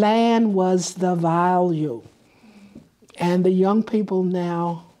land was the value. And the young people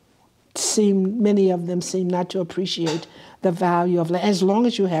now many of them seem not to appreciate the value of land. As long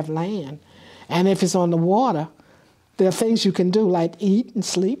as you have land, and if it's on the water, there are things you can do like eat and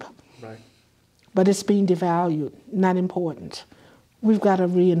sleep. Right. But it's being devalued, not important. We've got to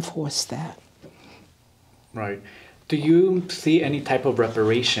reinforce that. Right. Do you see any type of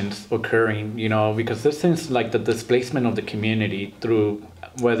reparations occurring, because this seems like the displacement of the community through,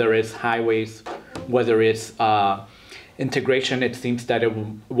 whether it's highways, whether it's integration, it seems that it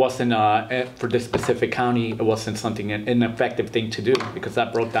wasn't, for this specific county, it wasn't something, an effective thing to do because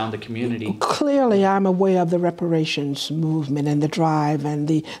that broke down the community. Clearly, I'm aware of the reparations movement and the drive and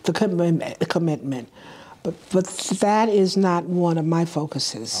the commitment. But that is not one of my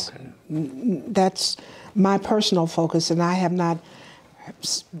focuses. Okay. That's my personal focus, and I have not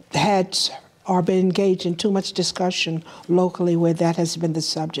had or been engaged in too much discussion locally where that has been the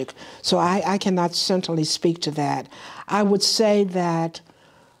subject. So I cannot certainly speak to that. I would say that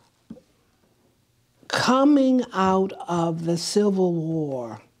coming out of the Civil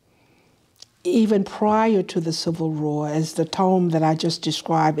War, even prior to the Civil War, as the tome that I just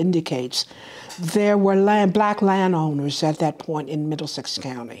described indicates, there were Black landowners at that point in Middlesex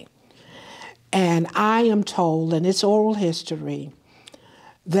County. And I am told, and it's oral history,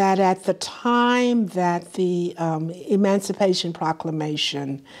 that at the time that the Emancipation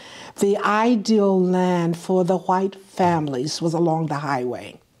Proclamation, the ideal land for the white families was along the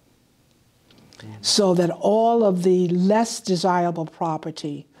highway. So that all of the less desirable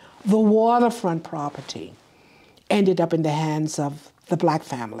property, the waterfront property, ended up in the hands of the Black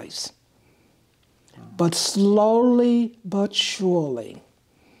families. But slowly but surely,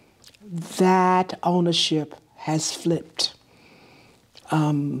 that ownership has flipped.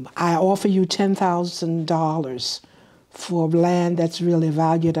 I offer you $10,000 for land that's really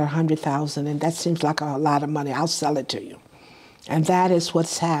valued at $100,000, and that seems like a lot of money. I'll sell it to you. And that is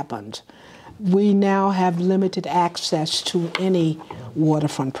what's happened. We now have limited access to any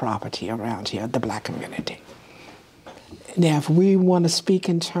waterfront property around here, the Black community. Now, if we want to speak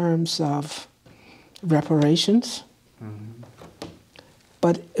in terms of reparations,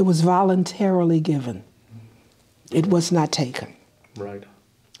 but it was voluntarily given. It was not taken. Right.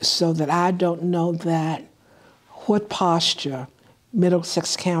 So that I don't know that what posture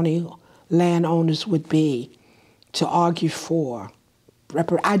Middlesex County landowners would be to argue for.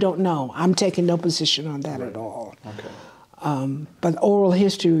 I don't know. I'm taking no position on that at all. Okay. But oral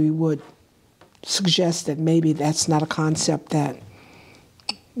history would suggest that maybe that's not a concept that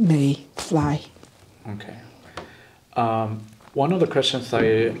may fly. Okay. One of the questions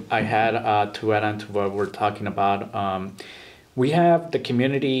I had to add on to what we're talking about, we have the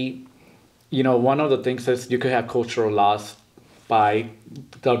community, one of the things is you could have cultural loss by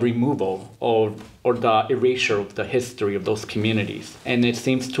the removal or the erasure of the history of those communities. And it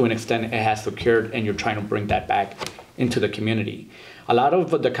seems to an extent it has occurred and you're trying to bring that back into the community. A lot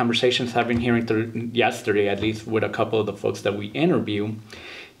of the conversations I've been hearing through yesterday, at least with a couple of the folks that we interview,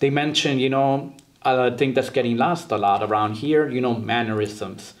 they mentioned, I think that's getting lost a lot around here,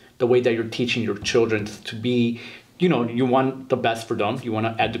 mannerisms, the way that you're teaching your children to be, you want the best for them, you want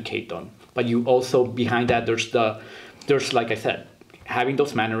to educate them. But you also, behind that, there's, like I said, having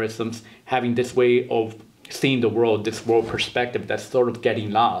those mannerisms, having this way of seeing the world, this world perspective that's sort of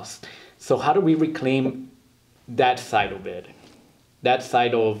getting lost. So how do we reclaim that side of it? That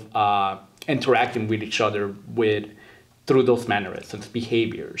side of interacting with each other through those mannerisms,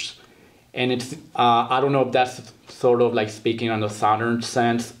 behaviors. And it's, I don't know if that's sort of like speaking on the Southern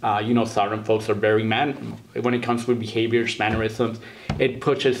sense. Southern folks are very when it comes to behaviors, mannerisms, it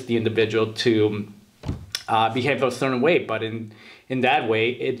pushes the individual to behave a certain way. But in that way,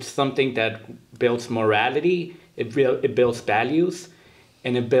 it's something that builds morality, it builds values,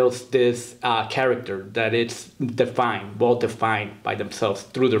 and it builds this character that it's well defined by themselves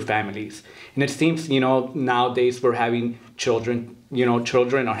through their families. And it seems, nowadays we're having children,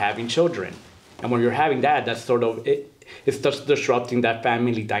 children are having children. And when you're having that, that's sort of, it's just disrupting that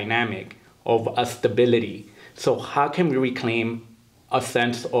family dynamic of a stability. So how can we reclaim a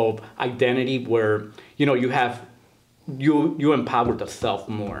sense of identity where, you empower the self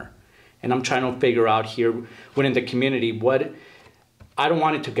more? And I'm trying to figure out here within the community, I don't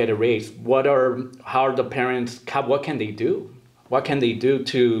want it to get erased. How are the parents, what can they do? What can they do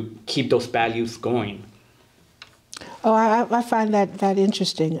to keep those values going? Oh, I find that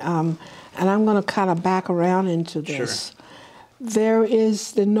interesting. And I'm going to kind of back around into this. Sure. There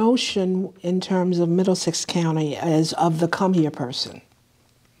is the notion in terms of Middlesex County as of the come here person.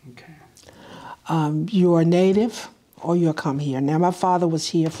 Okay. You're a native or you're come here. Now, my father was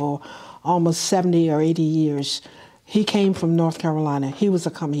here for almost 70 or 80 years. He came from North Carolina. He was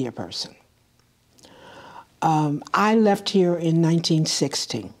a come here person. I left here in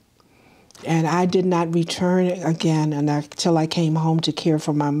 1960, and I did not return again until I came home to care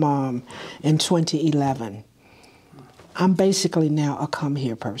for my mom in 2011. I'm basically now a come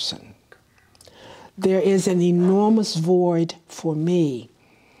here person. There is an enormous void for me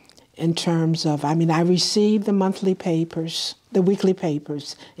in terms of, I received the monthly papers, the weekly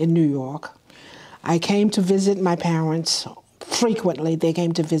papers in New York. I came to visit my parents frequently. They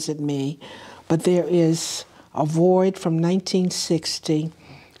came to visit me. But there is a void from 1960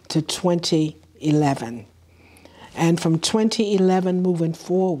 to 2011. And from 2011 moving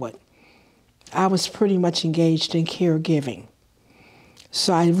forward, I was pretty much engaged in caregiving.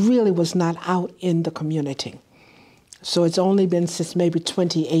 So I really was not out in the community. So it's only been since maybe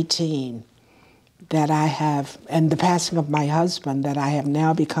 2018 that I have, and the passing of my husband, that I have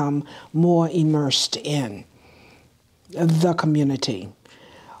now become more immersed in the community.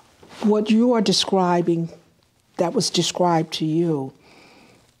 What you are describing, that was described to you,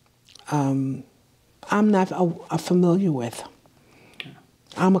 I'm not familiar with.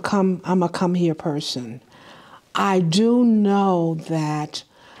 I'm a come here person. I do know that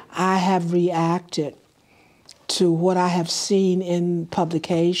I have reacted to what I have seen in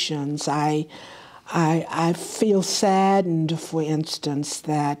publications. I feel saddened, for instance,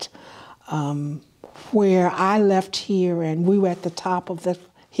 that where I left here and we were at the top of the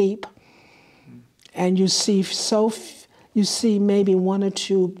heap, and you see maybe one or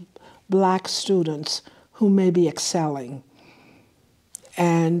two black students who may be excelling,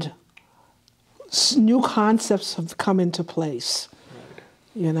 and new concepts have come into place.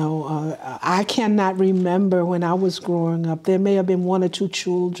 I cannot remember when I was growing up, there may have been one or two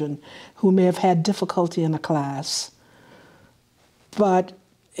children who may have had difficulty in a class, but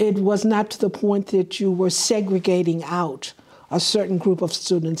it was not to the point that you were segregating out a certain group of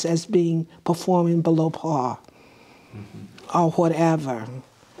students as being performing below par or whatever.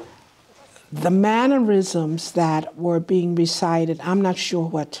 The mannerisms that were being recited, I'm not sure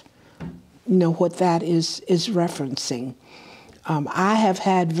what that is referencing. I have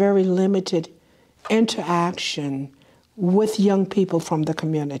had very limited interaction with young people from the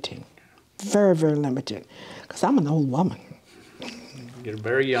community. Very, very limited. Because I'm an old woman. You're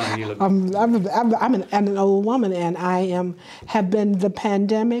very young. You look. I'm an old woman, and the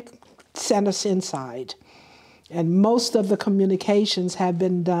pandemic sent us inside. And most of the communications have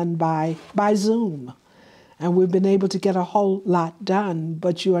been done by Zoom. And we've been able to get a whole lot done,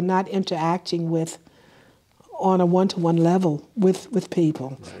 but you are not interacting on a one-to-one level with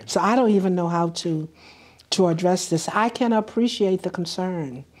people. Right. So I don't even know how to address this. I can appreciate the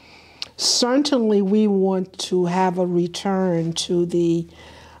concern. Certainly we want to have a return to the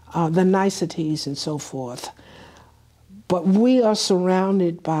niceties and so forth. But we are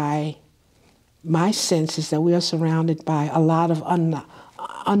surrounded by, my sense is that we are surrounded by a lot of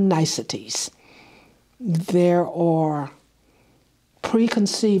unniceties. There are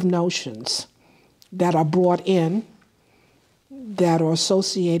preconceived notions that are brought in that are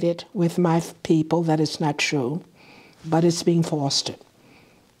associated with my people that is not true, but it's being fostered.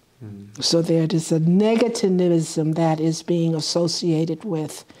 So there is a negativism that is being associated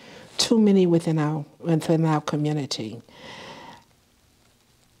with too many within our community.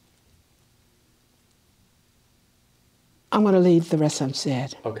 I'm going to leave the rest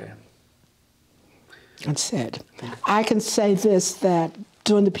unsaid. Okay. Unsaid. I can say this, that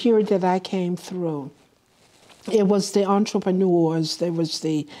during the period that I came through, it was the entrepreneurs, there was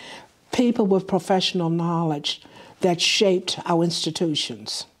the people with professional knowledge that shaped our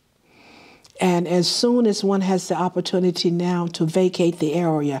institutions. And as soon as one has the opportunity now to vacate the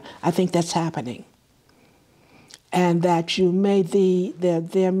area, I think that's happening. And that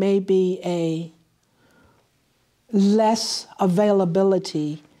there may be a less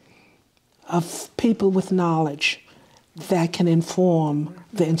availability of people with knowledge that can inform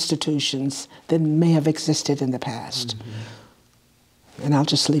the institutions than may have existed in the past. Mm-hmm. And I'll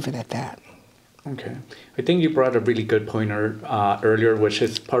just leave it at that. Okay. I think you brought a really good point earlier, which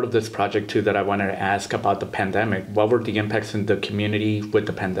is part of this project too that I wanted to ask about the pandemic. What were the impacts in the community with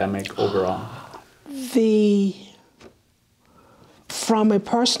the pandemic overall? From a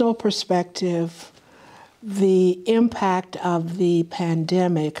personal perspective, the impact of the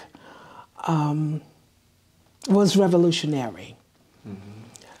pandemic was revolutionary.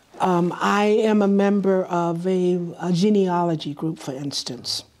 Mm-hmm. I am a member of a genealogy group, for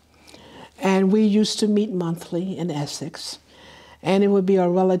instance. And we used to meet monthly in Essex, and it would be a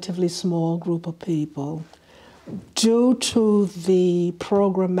relatively small group of people. Due to the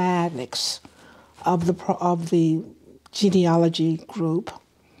programmatics of the genealogy group,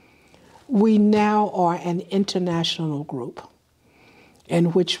 we now are an international group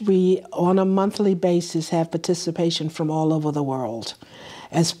in which we, on a monthly basis, have participation from all over the world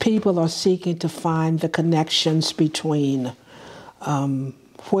as people are seeking to find the connections between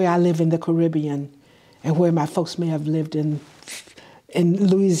where I live in the Caribbean and where my folks may have lived in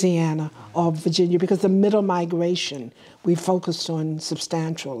Louisiana or Virginia, because the middle migration we focused on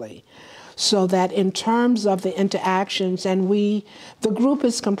substantially. So that in terms of the interactions, and the group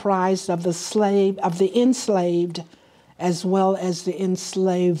is comprised of the enslaved as well as the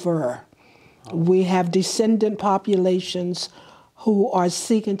enslaver. We have descendant populations who are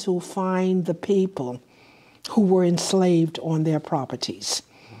seeking to find the people who were enslaved on their properties.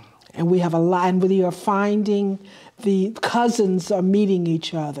 And we have a lot, and we are finding the cousins are meeting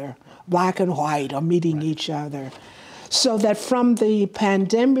each other, black and white are meeting each other. So that from the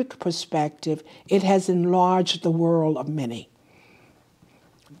pandemic perspective, it has enlarged the world of many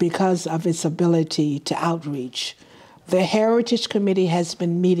because of its ability to outreach. The Heritage Committee has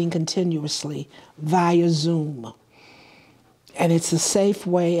been meeting continuously via Zoom. And it's a safe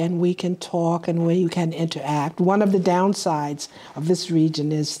way, and we can talk and we can interact. One of the downsides of this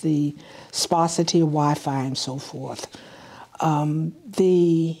region is the sparsity of Wi-Fi and so forth. There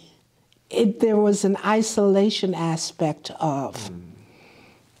was an isolation aspect of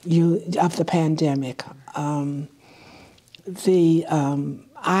the pandemic. I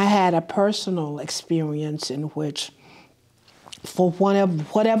had a personal experience in which, for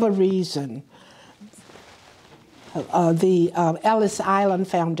whatever reason, the Ellis Island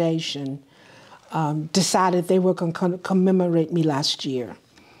Foundation decided they were going to commemorate me last year.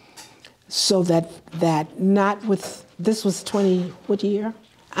 So this was what year?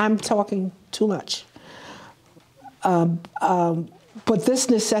 I'm talking too much. But this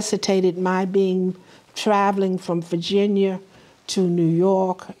necessitated my traveling from Virginia to New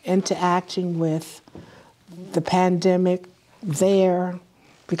York, interacting with the pandemic there,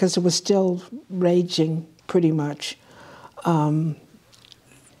 because it was still raging pretty much. All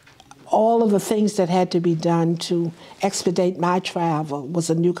of the things that had to be done to expedite my travel was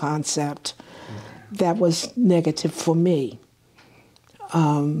a new concept. that was negative for me.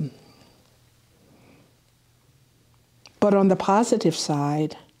 But on the positive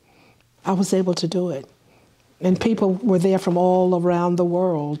side, I was able to do it. And people were there from all around the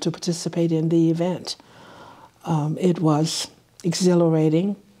world to participate in the event. It was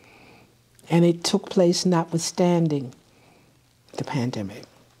exhilarating, and it took place notwithstanding the pandemic.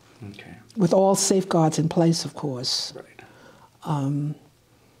 Okay. With all safeguards in place, of course. Right.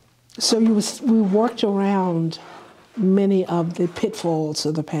 So we worked around many of the pitfalls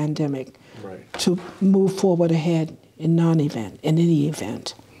of the pandemic to move forward ahead in any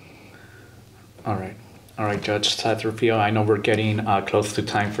event. All right. All right, Judge Satterfield, I know we're getting close to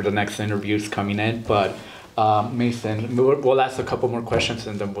time for the next interviews coming in, but Mason, we'll ask a couple more questions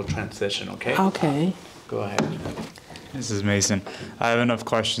and then we'll transition, okay? Okay. Go ahead. This is Mason. I have enough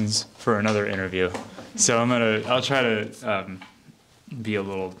questions for another interview, so I'll try to be a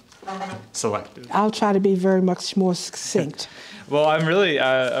little selective. I'll try to be very much more succinct. Well, I'm really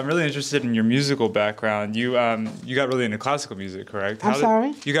interested in your musical background. You got really into classical music, correct? I'm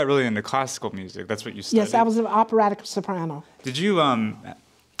sorry? You got really into classical music. That's what you studied. Yes, I was an operatic soprano. Did you have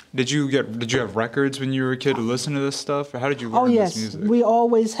records when you were a kid to listen to this stuff, or how did you learn this music? Oh yes, we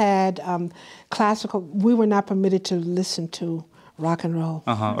always had classical. We were not permitted to listen to rock and roll.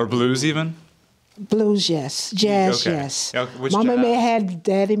 Or blues even? Blues, yes. Jazz, Okay. yes. Yeah, which Mama jazz? may have,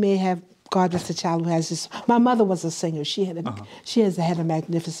 Daddy may have. God bless the child who has this. My mother was a singer. She had had a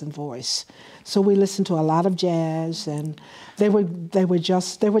magnificent voice. So we listened to a lot of jazz, and they were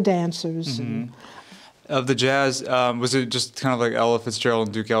dancers. And, Of the jazz, was it just kind of like Ella Fitzgerald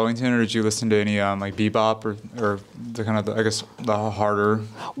and Duke Ellington, or did you listen to any like bebop or the kind of the harder?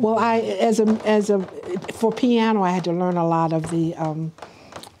 well, for piano, I had to learn a lot of the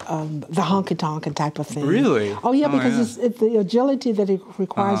honky-tonk type of thing. Really? Oh yeah, because it's the agility that it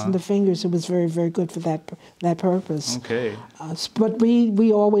requires in the fingers. It was very, very good for that purpose. Okay. But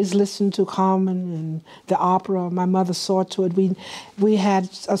we always listened to Carmen and the opera. My mother saw to it. We had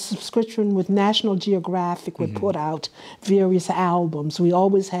a subscription with National Geographic would put out various albums. We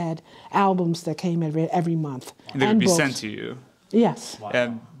always had albums that came every month. And they would be sent to you. Yes. Wow.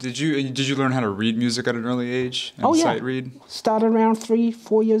 And did you learn how to read music at an early age? And sight read? Started around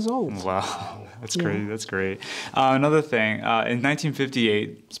 3-4 years old. Wow, that's great. That's great. Another thing, in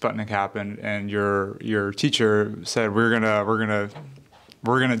 1958, Sputnik happened, and your teacher said we're gonna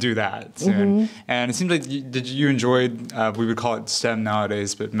do that soon. And it seems like you enjoyed we would call it STEM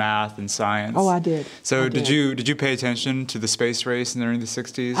nowadays, but math and science. Oh, I did. So I did. did you pay attention to the space race in the early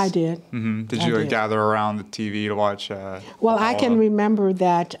 '60s? I did. Did you gather around the TV to watch? Well, I can remember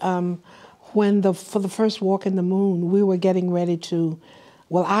that for the first walk in the moon, we were getting ready to.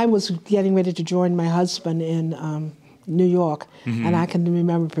 Well, I was getting ready to join my husband in New York, and I can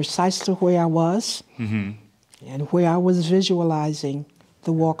remember precisely where I was and where I was visualizing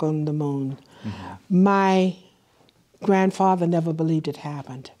the walk on the moon. My grandfather never believed it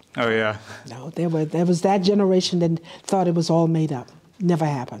happened. Oh yeah. No, there was that generation that thought it was all made up. Never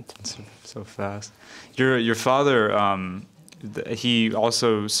happened. So fast. Your father, he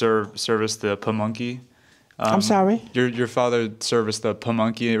also serviced the Pamunkey. I'm sorry? Your father serviced the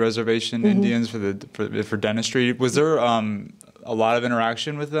Pamunkey Reservation Indians for dentistry. Was there a lot of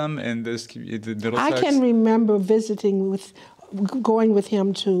interaction with them in the Middlesex? I can remember going with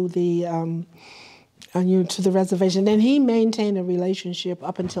him to the reservation, and he maintained a relationship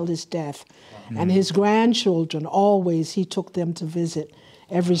up until his death. And his grandchildren he took them to visit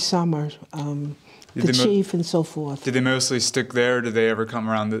every summer, the chief and so forth. Did they mostly stick there? Did they ever come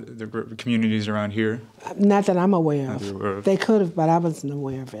around the communities around here? Not that I'm aware of. Not aware of. They could have, but I wasn't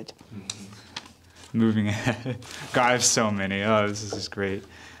aware of it. Moving ahead. God, I have so many. Oh, this is great.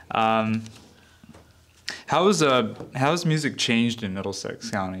 How's music changed in Middlesex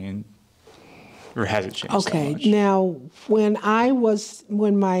County, or has it changed? Okay, that much? now when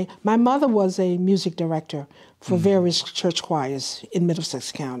my mother was a music director for various church choirs in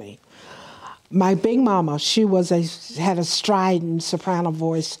Middlesex County. My big mama, she had a strident soprano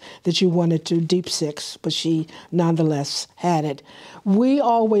voice that you wanted to deep six, but she nonetheless had it. We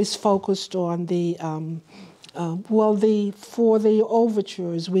always focused on for the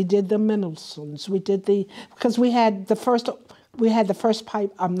overtures, we did the Mendelssohns, because we had the first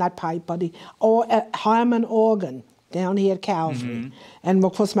pipe, not pipe, but the Harmon organ down here at Calvary. And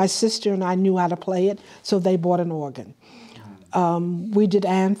of course my sister and I knew how to play it, so they bought an organ. We did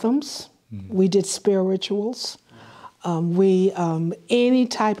anthems, we did spirituals, any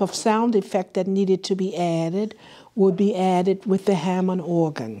type of sound effect that needed to be added would be added with the Hammond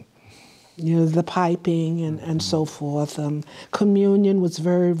organ. you know, the piping and so forth. Communion was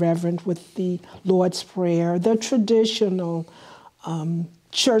very reverent with the Lord's Prayer. The traditional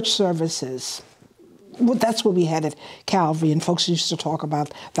church services, well, that's what we had at Calvary, and folks used to talk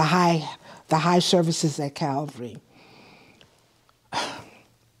about the high services at Calvary.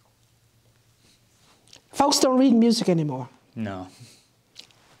 Folks don't read music anymore. No.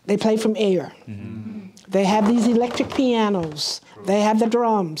 They play from ear. They have these electric pianos. They have the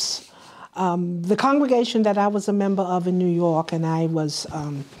drums. The congregation that I was a member of in New York, and I was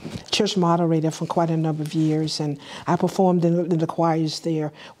church moderator for quite a number of years, and I performed in the choirs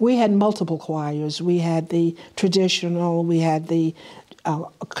there. We had multiple choirs. We had the traditional, we had the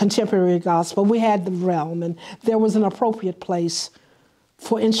contemporary gospel, we had the realm, and there was an appropriate place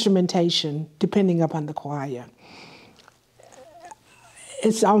for instrumentation depending upon the choir.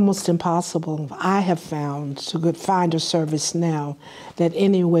 It's almost impossible, I have found, to find a service now that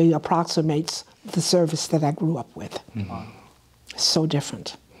any way approximates the service that I grew up with. It's so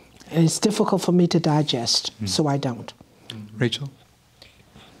different. And it's difficult for me to digest, so I don't. Rachel?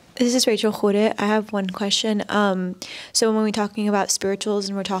 This is Rachel Jure. I have one question. So when we're talking about spirituals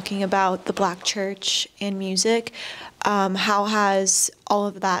and we're talking about the Black church and music, how has all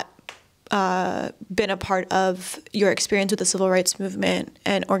of that been a part of your experience with the civil rights movement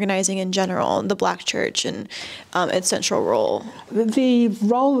and organizing in general, the Black church and its central role? The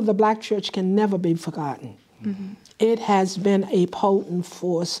role of the Black church can never be forgotten. It has been a potent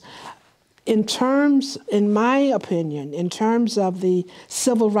force. In terms, in my opinion, in terms of the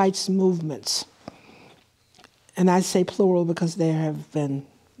civil rights movements, and I say plural because there have been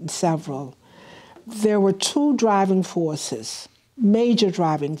several, there were two driving forces, major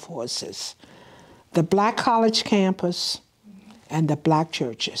driving forces: the Black college campus and the Black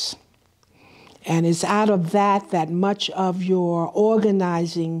churches. And it's out of that that much of your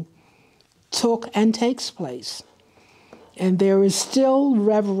organizing took and takes place. And there is still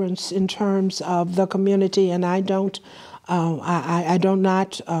reverence in terms of the community, and I do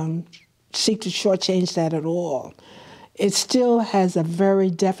not seek to shortchange that at all. It still has a very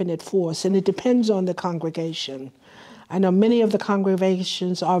definite force, and it depends on the congregation. I know many of the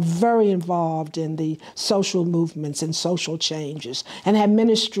congregations are very involved in the social movements and social changes and have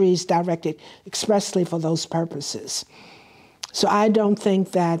ministries directed expressly for those purposes. So I don't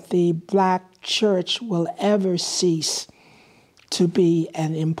think that the Black church will ever cease to be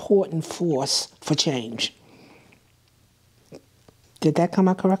an important force for change. Did that come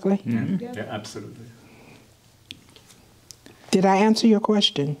out correctly? Yeah, absolutely. Did I answer your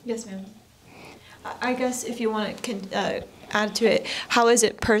question? Yes, ma'am. I guess if you want to add to it, how is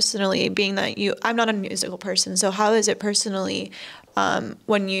it personally, being that I'm not a musical person, so how is it personally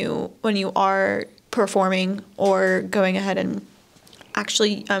when you are performing or going ahead and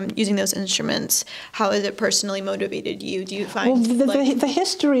actually using those instruments, how has it personally motivated you? Do you find... Well, the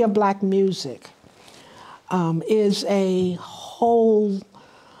history of Black music is a whole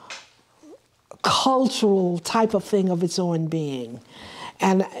cultural type of thing of its own being.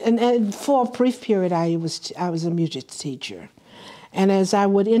 And for a brief period, I was a music teacher. And as I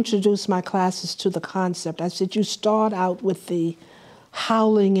would introduce my classes to the concept, I said, you start out with the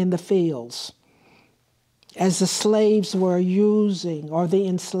howling in the fields, as the slaves were using, or the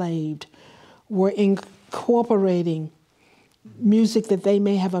enslaved, were incorporating music that they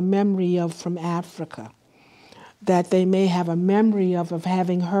may have a memory of from Africa, that they may have a memory of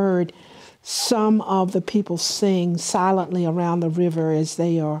having heard some of the people sing silently around the river as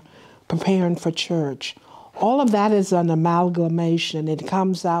they are preparing for church. All of that is an amalgamation. It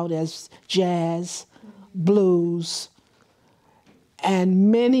comes out as jazz, blues,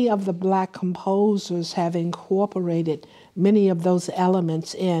 and many of the Black composers have incorporated many of those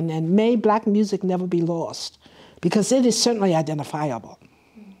elements in, and may Black music never be lost, because it is certainly identifiable.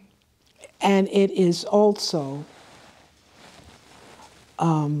 And it is also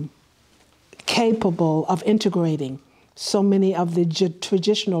capable of integrating so many of the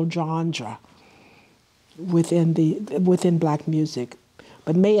traditional genre within Black music,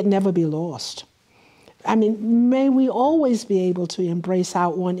 but may it never be lost. I mean, may we always be able to embrace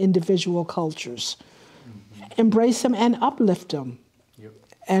our own individual cultures, embrace them and uplift them. Yep.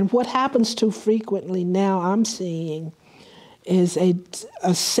 And what happens too frequently now, I'm seeing, is an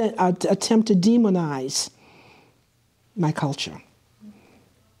attempt to demonize my culture,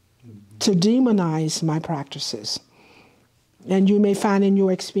 to demonize my practices. And you may find in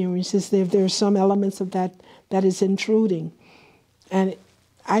your experiences that there are some elements of that is intruding. And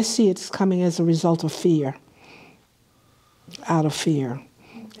I see it's coming as a result of fear, out of fear,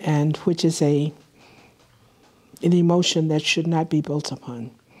 and which is an emotion that should not be built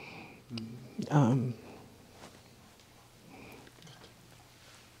upon.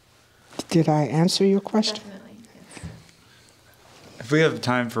 Did I answer your question? Definitely. Yes. If we have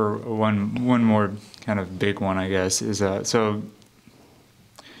time for one more kind of big one, I guess, is so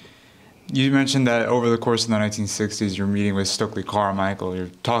you mentioned that over the course of the 1960s, you're meeting with Stokely Carmichael. You're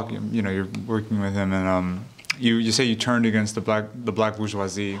talking, you're working with him, and you say you turned against the black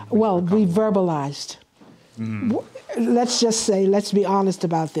bourgeoisie. Well, we verbalized. Let's just say, let's be honest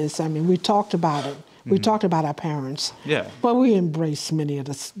about this. I mean, we talked about it. We talked about our parents. Yeah. But we embraced many of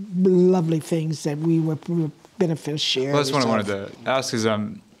the lovely things that we were beneficiaries. Well, that's what I wanted to ask is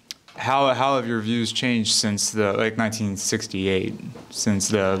how have your views changed since the 1968?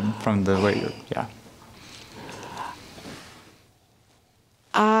 From the way yeah.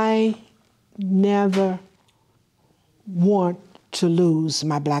 I never want to lose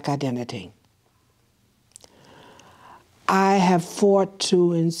my black identity. I have fought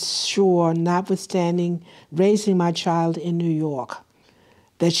to ensure, notwithstanding raising my child in New York,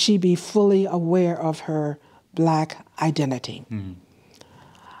 that she be fully aware of her black identity.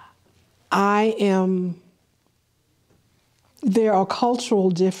 There are cultural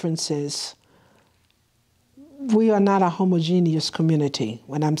differences. We are not a homogeneous community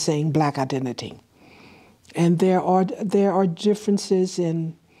when I'm saying black identity. And there are differences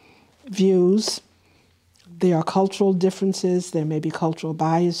in views. There are cultural differences. There may be cultural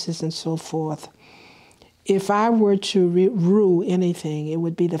biases and so forth. If I were to rue anything, it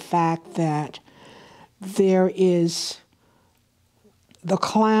would be the fact that there is the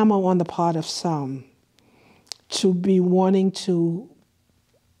clamor on the part of some to be wanting to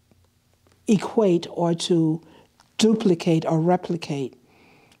equate or to duplicate or replicate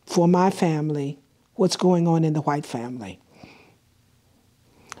for my family what's going on in the white family,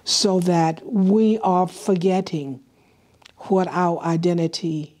 so that we are forgetting what our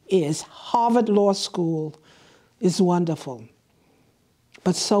identity is. Harvard Law School is wonderful,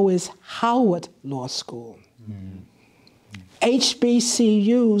 but so is Howard Law School.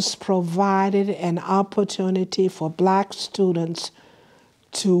 HBCUs provided an opportunity for black students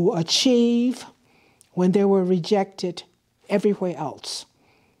to achieve when they were rejected everywhere else.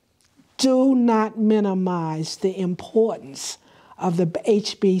 Do not minimize the importance of the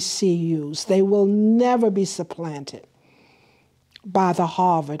HBCUs. They will never be supplanted by the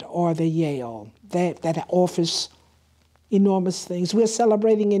Harvard or the Yale that offers enormous things. We're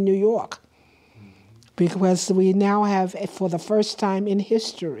celebrating in New York because we now have, for the first time in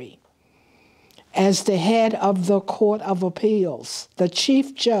history, as the head of the Court of Appeals, the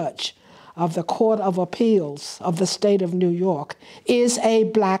chief judge of the Court of Appeals of the state of New York is a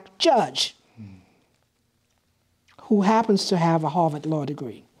black judge who happens to have a Harvard Law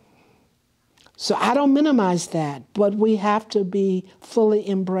degree. So I don't minimize that, but we have to be fully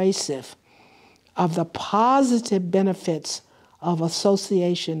embracive of the positive benefits of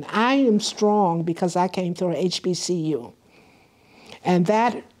association. I am strong because I came through a HBCU. And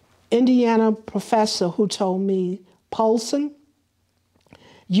that Indiana professor who told me, Polson,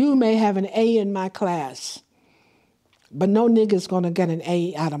 you may have an A in my class, but no nigger's gonna get an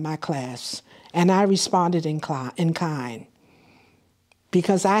A out of my class. And I responded in kind,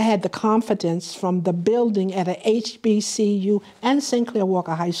 because I had the confidence from the building at a HBCU and St. Clair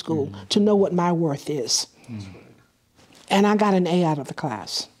Walker High School to know what my worth is. And I got an A out of the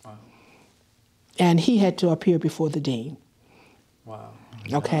class. Wow. And he had to appear before the dean. Wow.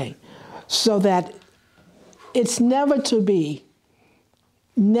 Okay. So that it's never to be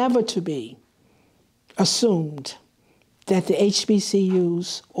assumed that the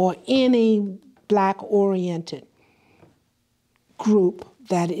HBCUs or any black-oriented group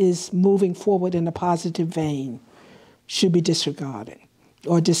that is moving forward in a positive vein should be disregarded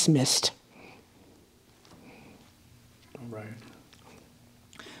or dismissed. All right.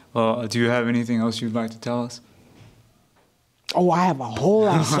 Well, do you have anything else you'd like to tell us? Oh, I have a whole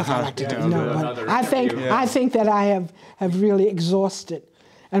lot of stuff I'd like to do. No, but I think that I have really exhausted,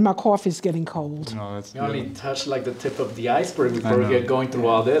 and my coffee's getting cold. No, that's you only touched like the tip of the iceberg before we get going through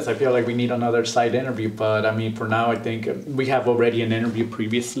all this. I feel like we need another side interview, but I mean, for now, I think we have already an interview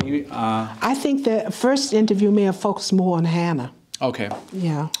previously. I think the first interview may have focused more on Hannah. Okay.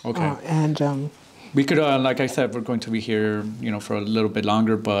 Yeah. Okay. We could, like I said, we're going to be here, for a little bit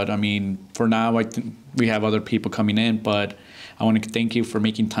longer. But I mean, for now, I think we have other people coming in. But I want to thank you for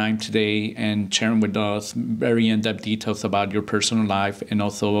making time today and sharing with us very in-depth details about your personal life and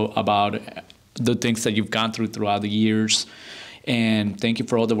also about the things that you've gone throughout the years. And thank you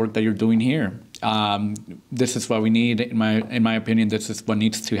for all the work that you're doing here. This is what we need, in my opinion. This is what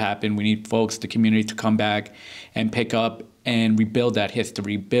needs to happen. We need folks, the community, to come back and pick up and rebuild that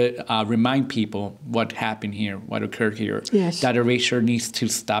history, remind people what happened here, what occurred here. Yes. That erasure needs to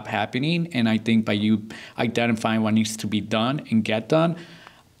stop happening, and I think by you identifying what needs to be done and get done,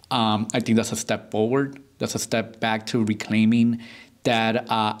 I think that's a step forward. That's a step back to reclaiming that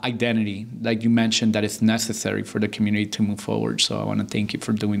identity, like you mentioned, that is necessary for the community to move forward. So I want to thank you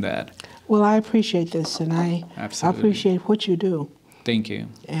for doing that. Well, I appreciate this, and I appreciate what you do. Thank you.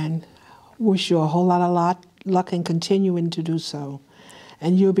 And wish you a whole lot of luck in continuing to do so.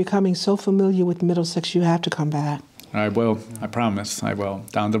 And you're becoming so familiar with Middlesex, you have to come back. I will. I promise. I will.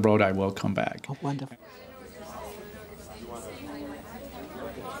 Down the road, I will come back. Oh, wonderful.